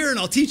 Come here and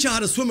I'll teach you how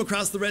to swim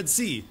across the Red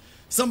Sea.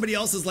 Somebody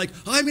else is like,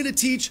 I'm going to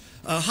teach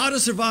how to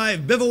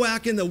survive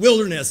bivouac in the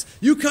wilderness.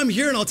 You come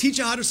here and I'll teach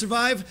you how to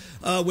survive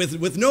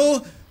with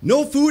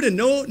no food and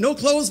no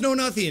clothes, no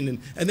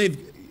nothing. And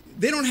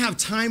they don't have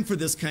time for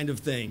this kind of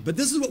thing. But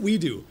this is what we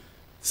do.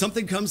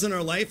 Something comes in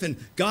our life and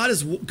God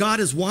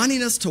is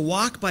wanting us to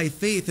walk by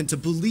faith and to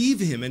believe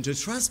him and to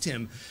trust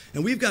him.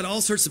 And we've got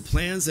all sorts of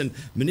plans and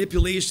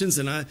manipulations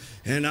and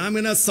I'm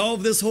going to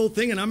solve this whole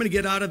thing and I'm going to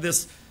get out of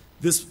this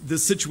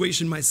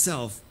situation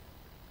myself.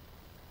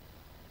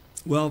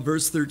 Well,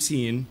 verse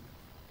 13,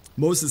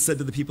 Moses said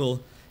to the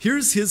people,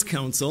 here's his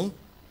counsel,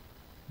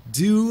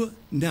 do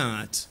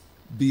not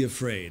be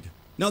afraid.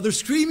 Now they're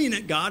screaming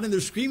at God and they're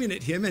screaming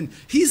at him and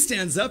he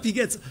stands up, he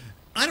gets,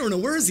 I don't know,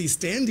 where is he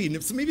standing?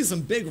 It's maybe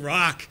some big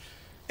rock.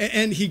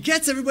 And he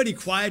gets everybody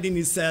quiet and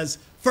he says,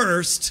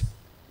 first,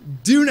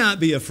 do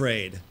not be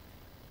afraid.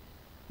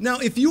 Now,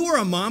 if you are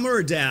a mom or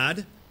a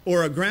dad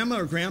or a grandma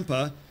or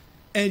grandpa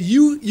and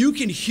you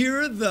can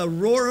hear the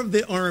roar of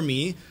the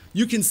army,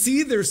 you can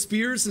see their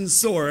spears and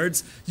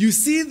swords. You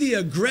see the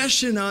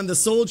aggression on the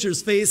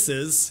soldiers'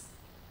 faces.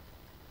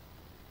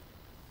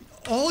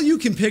 All you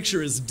can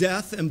picture is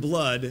death and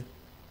blood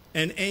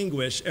and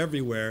anguish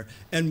everywhere.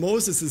 And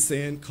Moses is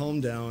saying,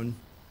 calm down.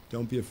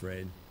 Don't be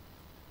afraid.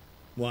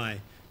 Why?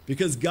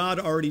 Because God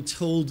already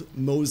told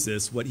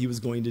Moses what he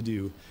was going to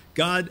do.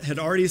 God had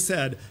already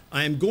said,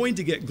 I am going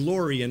to get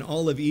glory in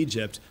all of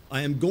Egypt.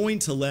 I am going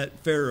to let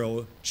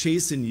Pharaoh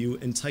chasten you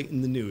and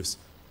tighten the noose.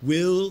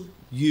 Will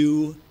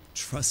you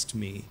trust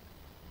me?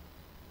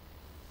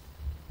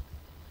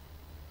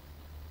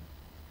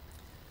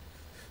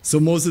 So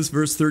Moses,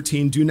 verse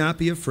 13, do not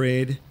be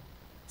afraid,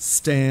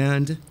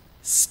 stand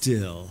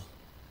still.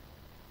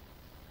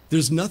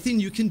 There's nothing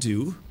you can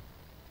do.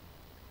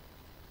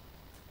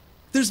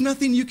 There's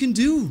nothing you can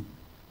do.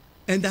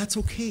 And that's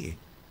okay.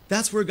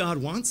 That's where God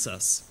wants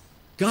us.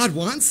 God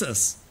wants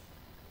us.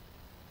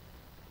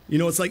 You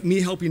know, it's like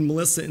me helping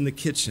Melissa in the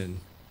kitchen.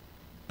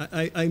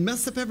 I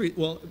mess up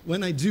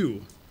when I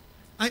do,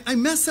 I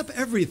mess up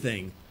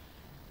everything.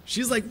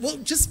 She's like, well,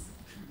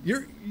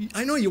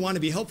 I know you want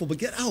to be helpful, but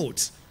get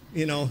out.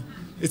 You know,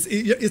 it's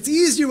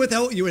easier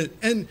without you.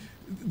 And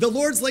the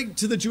Lord's like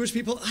to the Jewish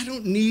people, I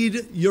don't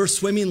need your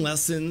swimming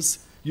lessons,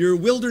 your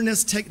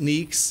wilderness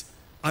techniques.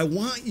 I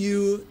want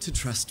you to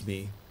trust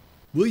me.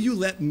 Will you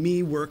let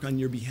me work on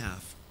your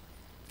behalf?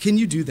 Can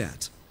you do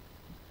that?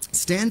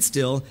 Stand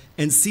still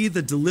and see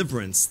the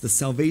deliverance, the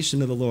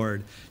salvation of the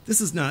Lord.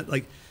 This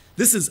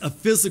is a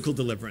physical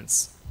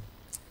deliverance,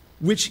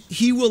 which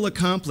he will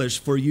accomplish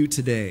for you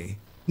today.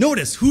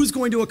 Notice, who's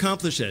going to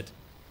accomplish it?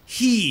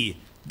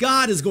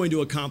 God is going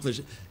to accomplish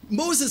it.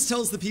 Moses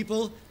tells the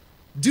people,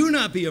 do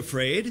not be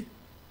afraid.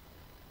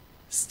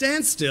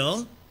 Stand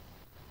still.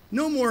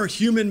 No more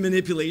human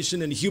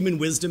manipulation and human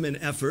wisdom and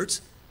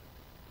effort.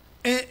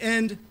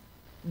 And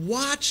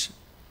watch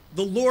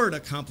the Lord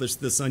accomplish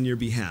this on your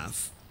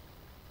behalf.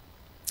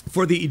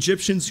 For the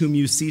Egyptians whom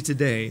you see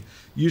today,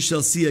 you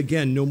shall see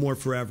again no more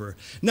forever.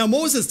 Now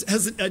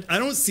I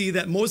don't see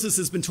that Moses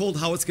has been told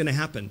how it's going to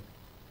happen,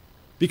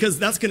 because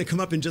that's going to come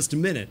up in just a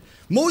minute.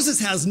 Moses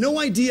has no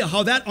idea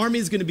how that army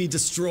is going to be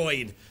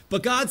destroyed,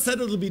 but God said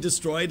it'll be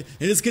destroyed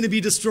and it's going to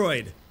be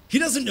destroyed. He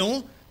doesn't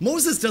know.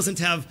 Moses doesn't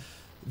have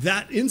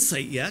that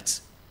insight yet.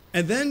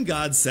 And then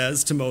God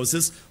says to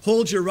Moses,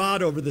 hold your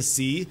rod over the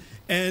sea,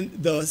 and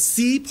the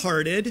sea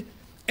parted.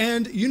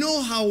 And you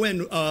know how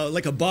when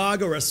like a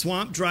bog or a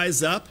swamp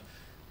dries up,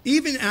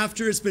 even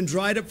after it's been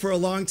dried up for a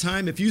long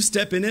time, if you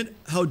step in it,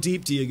 how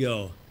deep do you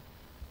go?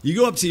 You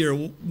go up to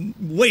your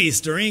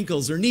waist or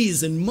ankles or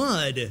knees in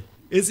mud.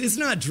 It's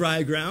not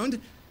dry ground.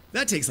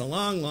 That takes a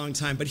long, long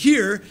time. But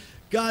here,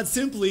 God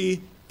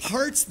simply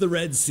parts the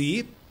Red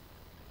Sea,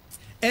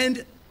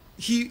 and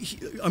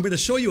I'm going to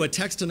show you a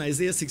text in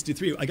Isaiah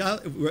 63. I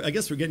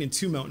guess we're getting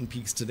 2 mountain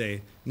peaks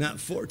today, not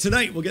 4.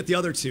 Tonight we'll get the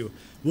other 2.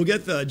 We'll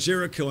get the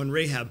Jericho and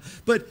Rahab.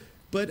 But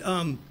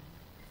we'll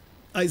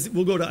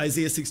go to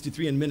Isaiah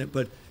 63 in a minute.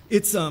 But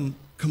it's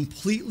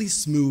completely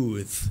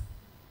smooth,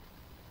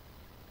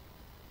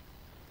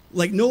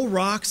 like no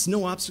rocks,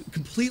 no obstacles,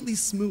 completely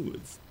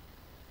smooth.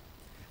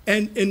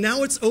 And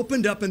now it's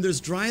opened up and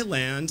there's dry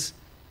land.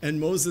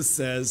 And Moses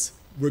says,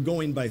 we're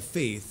going by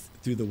faith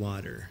through the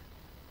water.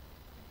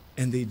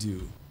 And they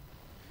do.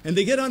 And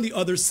they get on the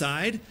other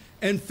side,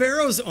 and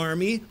Pharaoh's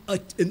army,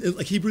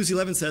 like Hebrews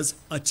 11 says,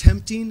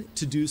 attempting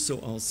to do so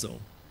also.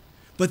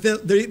 But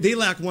they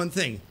lack one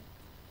thing.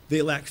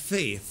 They lack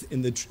faith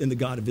in the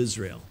God of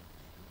Israel.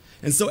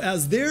 And so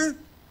as they're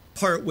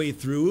partway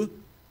through,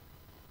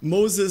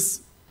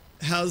 Moses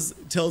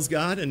tells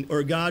God,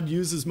 or God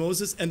uses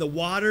Moses, and the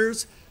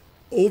waters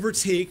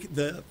overtake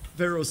the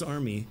Pharaoh's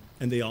army,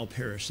 and they all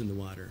perish in the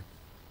water.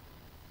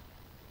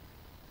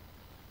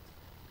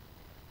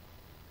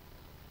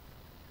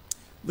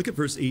 Look at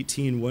verse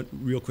 18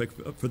 real quick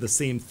for the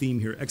same theme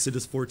here.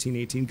 Exodus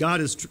 14:18.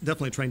 God is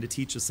definitely trying to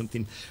teach us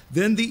something.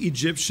 Then the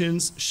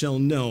Egyptians shall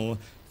know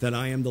that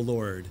I am the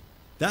Lord.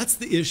 That's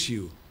the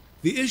issue.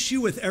 The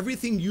issue with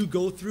everything you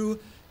go through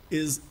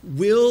is,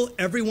 will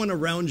everyone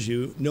around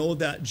you know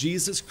that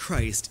Jesus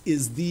Christ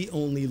is the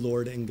only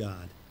Lord and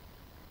God?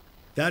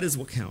 That is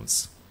what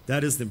counts.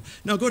 That is them.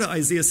 Now go to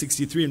Isaiah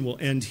 63 and we'll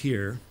end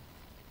here.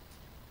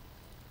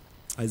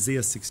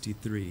 Isaiah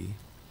 63.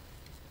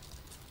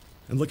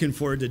 I'm looking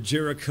forward to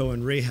Jericho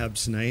and Rahab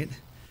tonight.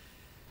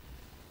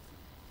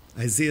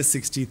 Isaiah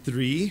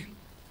 63,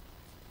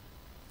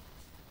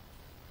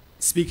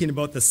 speaking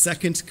about the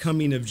second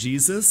coming of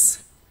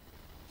Jesus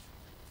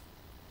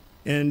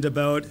and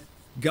about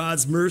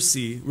God's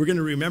mercy. We're going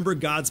to remember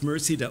God's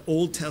mercy to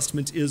Old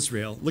Testament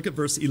Israel. Look at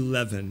verse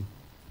 11.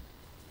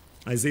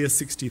 Isaiah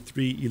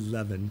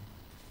 63:11.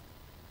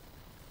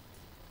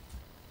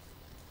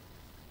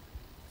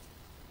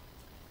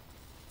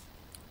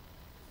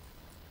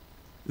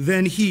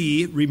 Then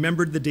he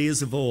remembered the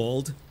days of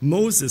old,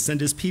 Moses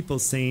and his people,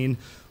 saying,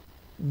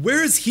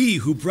 where is he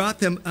who brought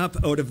them up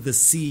out of the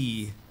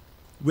sea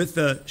with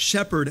the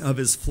shepherd of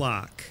his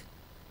flock?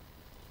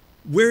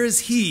 Where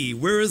is he?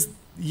 Where is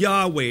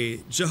Yahweh,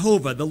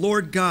 Jehovah, the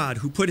Lord God,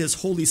 who put his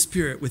Holy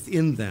Spirit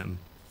within them?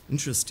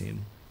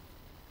 Interesting.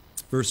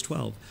 Verse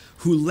 12.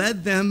 Who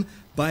led them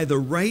by the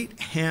right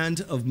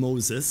hand of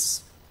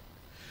Moses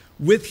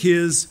with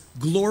his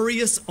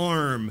glorious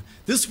arm.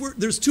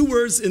 There's two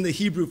words in the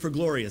Hebrew for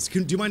glorious.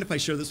 Do you mind if I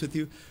share this with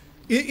you?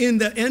 In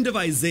the end of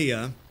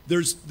Isaiah,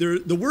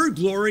 the word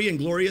glory and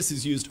glorious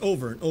is used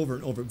over and over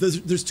and over.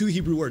 There's two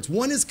Hebrew words.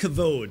 One is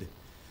kavod.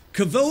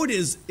 Kavod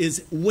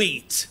is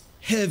weight,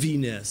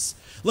 heaviness.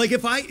 Like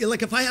if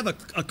I have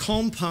a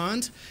calm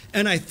pond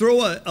and I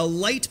throw a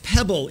light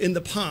pebble in the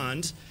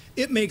pond,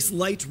 it makes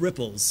light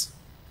ripples.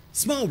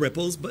 Small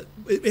ripples, but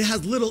it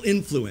has little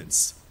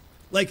influence.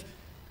 Like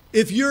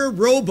if your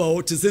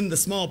rowboat is in the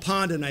small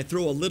pond and I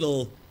throw a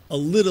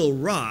little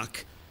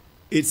rock,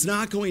 it's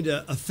not going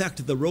to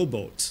affect the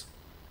rowboat.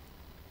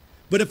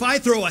 But if I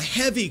throw a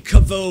heavy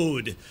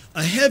kavod,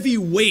 a heavy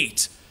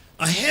weight,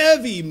 a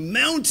heavy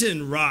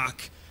mountain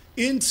rock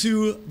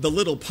into the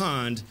little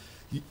pond,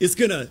 it's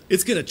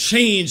gonna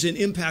change and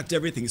impact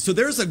everything. So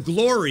there's a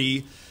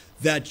glory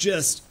that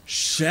just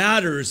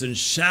shatters and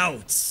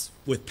shouts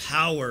with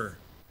power.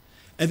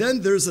 And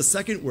then there's a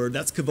second word,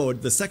 that's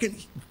kavod. The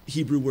second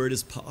Hebrew word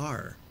is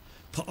pa'ar.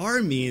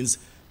 Pa'ar means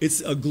it's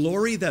a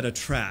glory that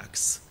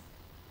attracts.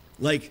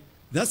 Like,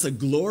 that's a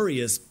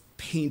glorious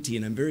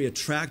painting. I'm very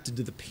attracted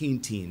to the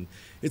painting.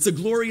 It's a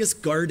glorious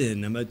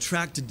garden. I'm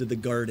attracted to the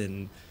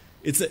garden.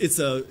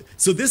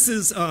 So this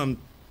is a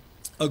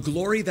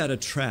glory that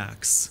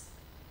attracts.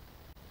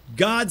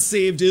 God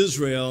saved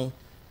Israel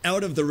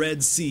out of the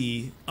Red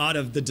Sea, out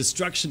of the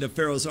destruction of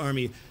Pharaoh's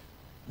army,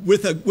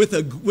 with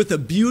a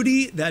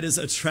beauty that is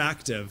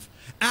attractive.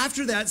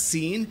 After that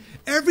scene,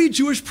 every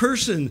Jewish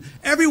person,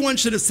 everyone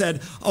should have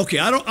said, okay,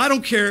 I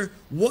don't care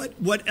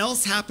what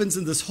else happens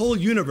in this whole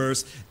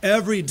universe.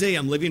 Every day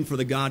I'm living for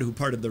the God who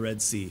parted the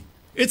Red Sea.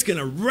 It's going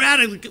to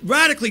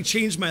radically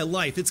change my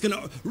life. It's going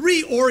to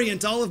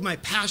reorient all of my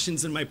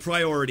passions and my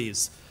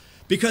priorities,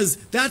 because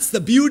that's the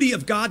beauty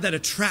of God that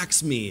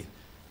attracts me.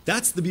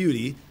 That's the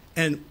beauty.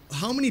 And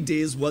how many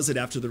days was it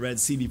after the Red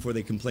Sea before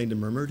they complained and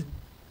murmured?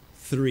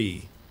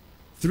 3.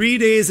 3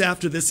 days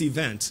after this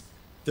event,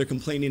 they're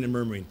complaining and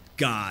murmuring.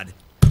 God,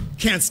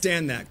 can't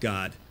stand that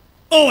God.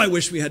 Oh, I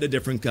wish we had a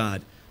different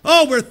God.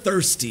 Oh, we're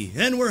thirsty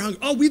and we're hungry.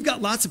 Oh, we've got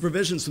lots of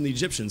provisions from the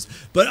Egyptians,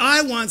 but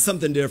I want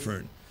something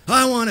different.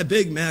 I want a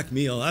Big Mac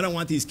meal. I don't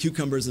want these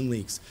cucumbers and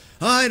leeks.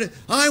 I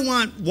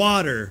want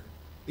water.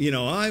 You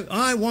know,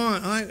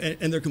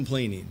 and they're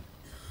complaining.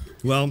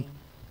 Well,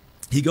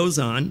 he goes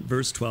on,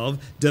 verse 12,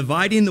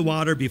 dividing the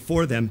water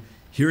before them,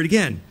 hear it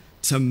again,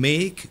 to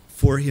make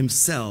for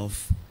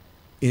himself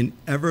an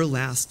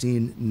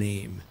everlasting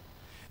name.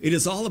 It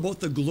is all about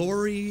the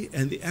glory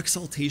and the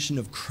exaltation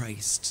of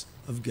Christ,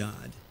 of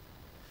God.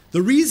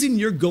 The reason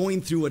you're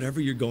going through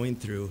whatever you're going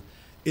through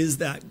is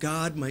that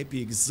God might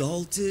be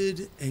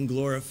exalted and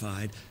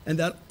glorified, and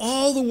that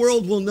all the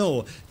world will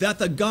know that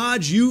the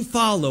God you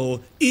follow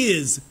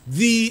is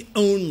the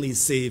only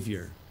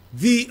Savior,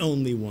 the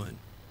only one.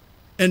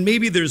 And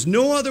maybe there's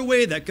no other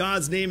way that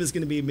God's name is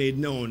going to be made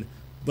known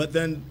but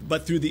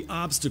through the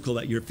obstacle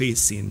that you're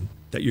facing,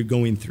 that you're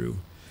going through.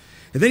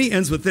 And then he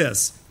ends with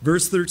this,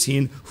 verse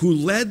 13, who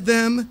led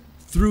them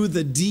through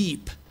the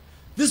deep.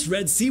 This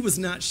Red Sea was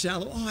not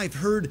shallow. Oh, I've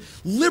heard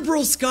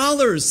liberal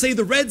scholars say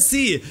the Red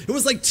Sea, it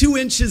was like 2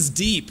 inches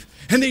deep.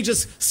 And they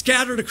just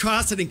scattered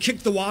across it and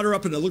kicked the water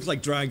up and it looked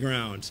like dry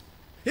ground.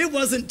 It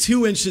wasn't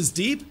 2 inches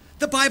deep.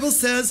 The Bible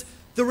says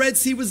the Red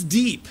Sea was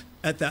deep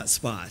at that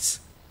spot.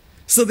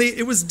 So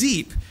it was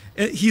deep.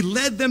 He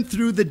led them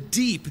through the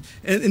deep.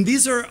 And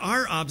these are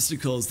our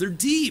obstacles. They're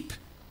deep.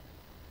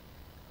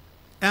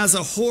 As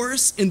a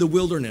horse in the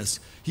wilderness.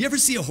 You ever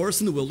see a horse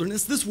in the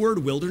wilderness? This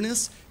word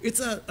wilderness, it's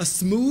a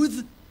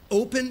smooth,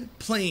 open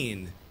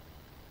plain.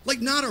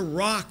 Like not a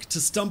rock to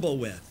stumble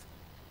with.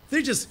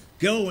 They just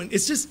go and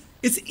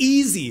it's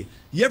easy.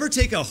 You ever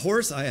take a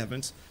horse? I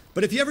haven't.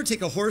 But if you ever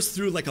take a horse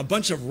through like a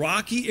bunch of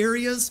rocky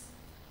areas,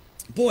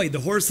 boy, the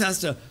horse has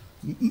to,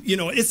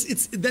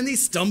 then they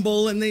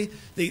stumble and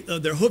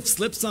their hoof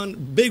slips on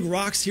big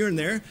rocks here and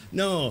there.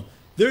 No,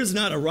 there's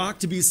not a rock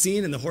to be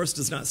seen and the horse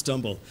does not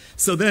stumble.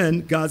 So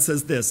then God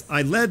says this,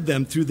 I led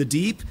them through the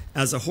deep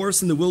as a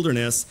horse in the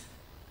wilderness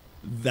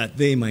that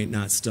they might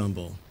not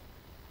stumble.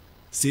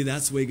 See,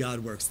 that's the way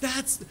God works.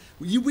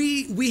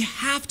 We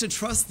have to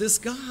trust this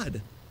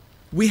God.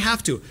 We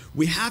have to.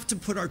 We have to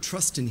put our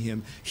trust in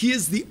him. He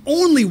is the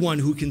only one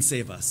who can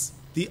save us.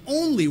 The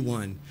only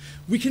one.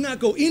 We cannot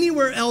go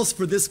anywhere else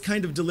for this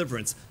kind of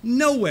deliverance.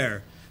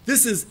 Nowhere.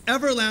 This is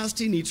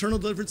everlasting, eternal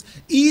deliverance,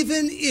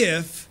 even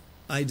if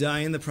I die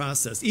in the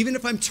process, even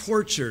if I'm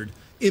tortured,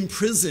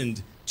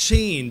 imprisoned,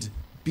 chained,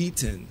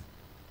 beaten.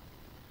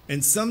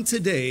 And some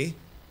today,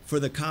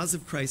 for the cause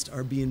of Christ,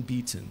 are being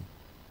beaten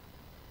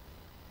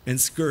and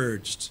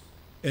scourged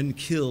and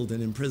killed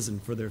and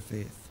imprisoned for their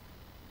faith.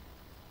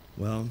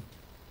 Well,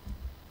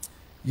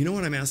 you know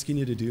what I'm asking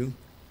you to do?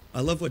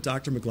 I love what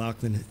Dr.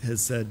 McLaughlin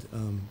has said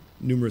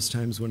numerous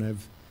times when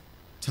I've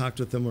talked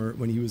with him or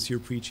when he was here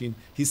preaching.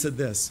 He said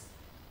this,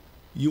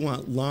 you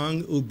want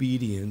long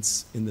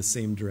obedience in the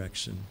same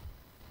direction.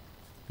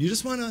 You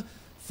just want to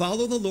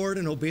follow the Lord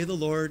and obey the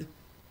Lord.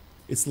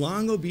 It's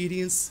long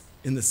obedience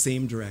in the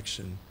same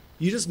direction.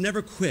 You just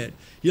never quit.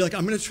 You're like,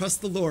 I'm going to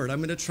trust the Lord. I'm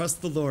going to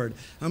trust the Lord.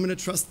 I'm going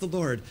to trust the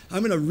Lord. I'm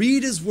going to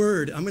read his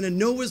word. I'm going to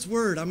know his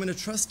word. I'm going to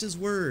trust his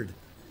word.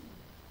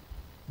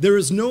 There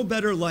is no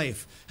better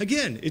life.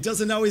 Again, it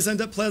doesn't always end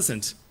up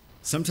pleasant.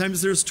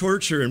 Sometimes there's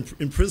torture and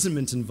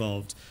imprisonment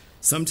involved.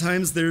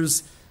 Sometimes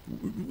there's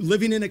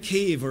living in a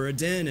cave or a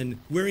den and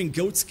wearing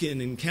goatskin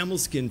and camel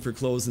skin for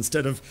clothes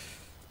instead of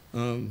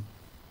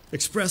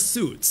express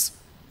suits.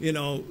 We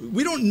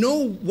don't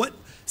know what.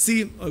 See,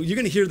 you're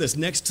going to hear this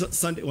next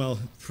Sunday. Well,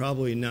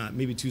 probably not.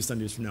 Maybe 2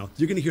 Sundays from now.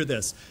 You're going to hear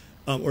this,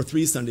 or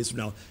 3 Sundays from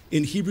now.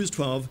 In Hebrews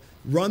 12,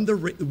 run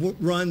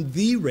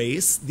the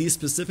race, the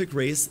specific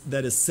race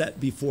that is set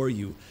before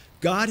you.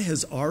 God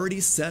has already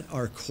set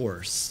our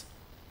course.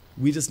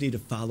 We just need to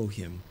follow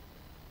him.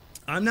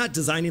 I'm not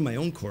designing my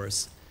own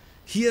course.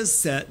 He has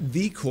set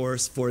the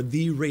course for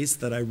the race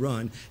that I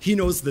run. He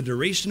knows the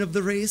duration of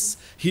the race.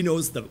 He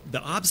knows the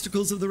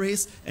obstacles of the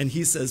race. And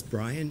he says,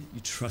 Brian,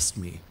 you trust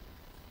me.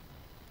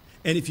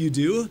 And if you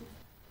do,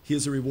 he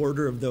is a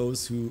rewarder of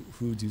those who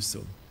do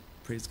so.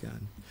 Praise God.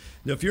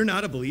 Now, if you're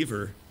not a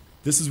believer,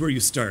 this is where you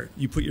start.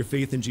 You put your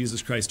faith in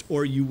Jesus Christ,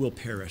 or you will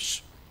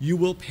perish. You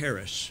will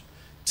perish.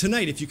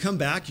 Tonight, if you come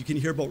back, you can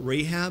hear about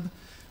Rahab.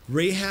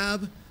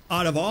 Rahab,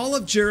 out of all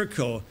of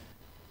Jericho,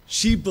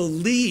 she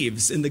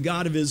believes in the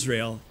God of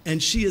Israel,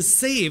 and she is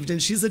saved,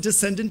 and she's a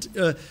descendant.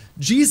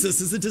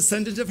 Jesus is a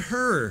descendant of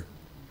her.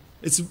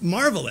 It's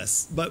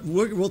marvelous, but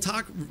we'll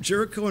talk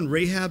Jericho and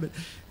Rahab,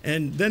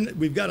 and then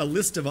we've got a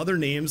list of other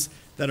names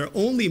that are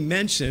only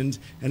mentioned,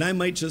 and I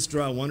might just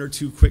draw 1 or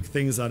 2 quick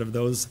things out of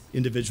those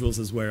individuals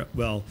as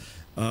well.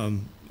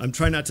 I'm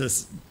trying not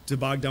to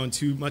bog down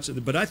too much of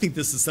it, but I think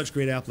this is such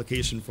great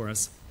application for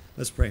us.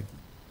 Let's pray.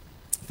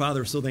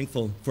 Father, we're so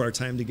thankful for our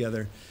time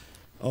together.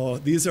 Oh,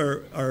 these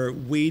are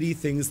weighty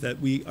things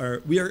that we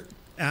are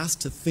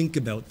asked to think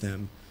about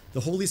them. The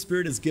Holy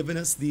Spirit has given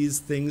us these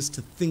things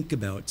to think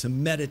about, to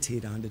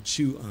meditate on, to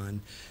chew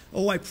on.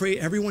 Oh, I pray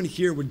everyone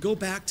here would go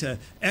back to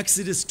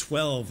Exodus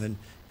 12 and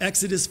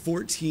Exodus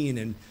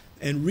 14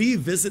 and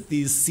revisit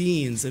these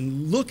scenes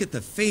and look at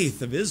the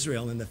faith of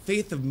Israel and the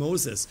faith of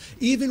Moses.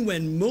 Even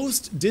when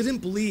most didn't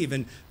believe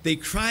and they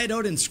cried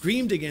out and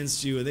screamed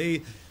against you,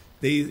 they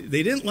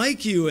didn't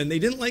like you and they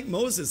didn't like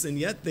Moses, and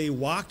yet they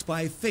walked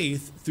by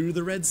faith through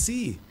the Red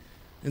Sea.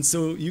 And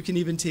so you can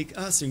even take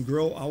us and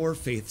grow our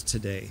faith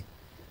today.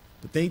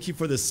 But thank you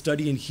for this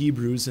study in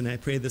Hebrews, and I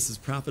pray this is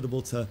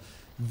profitable to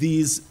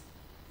these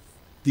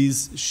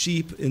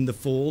sheep in the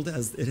fold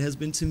as it has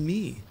been to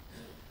me.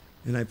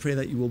 And I pray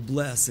that you will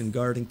bless and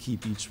guard and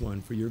keep each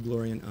one for your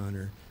glory and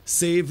honor.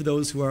 Save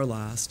those who are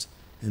lost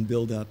and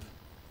build up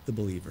the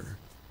believer.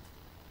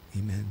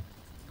 Amen.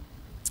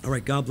 All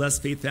right, God bless,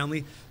 Faith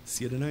family.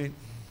 See you tonight.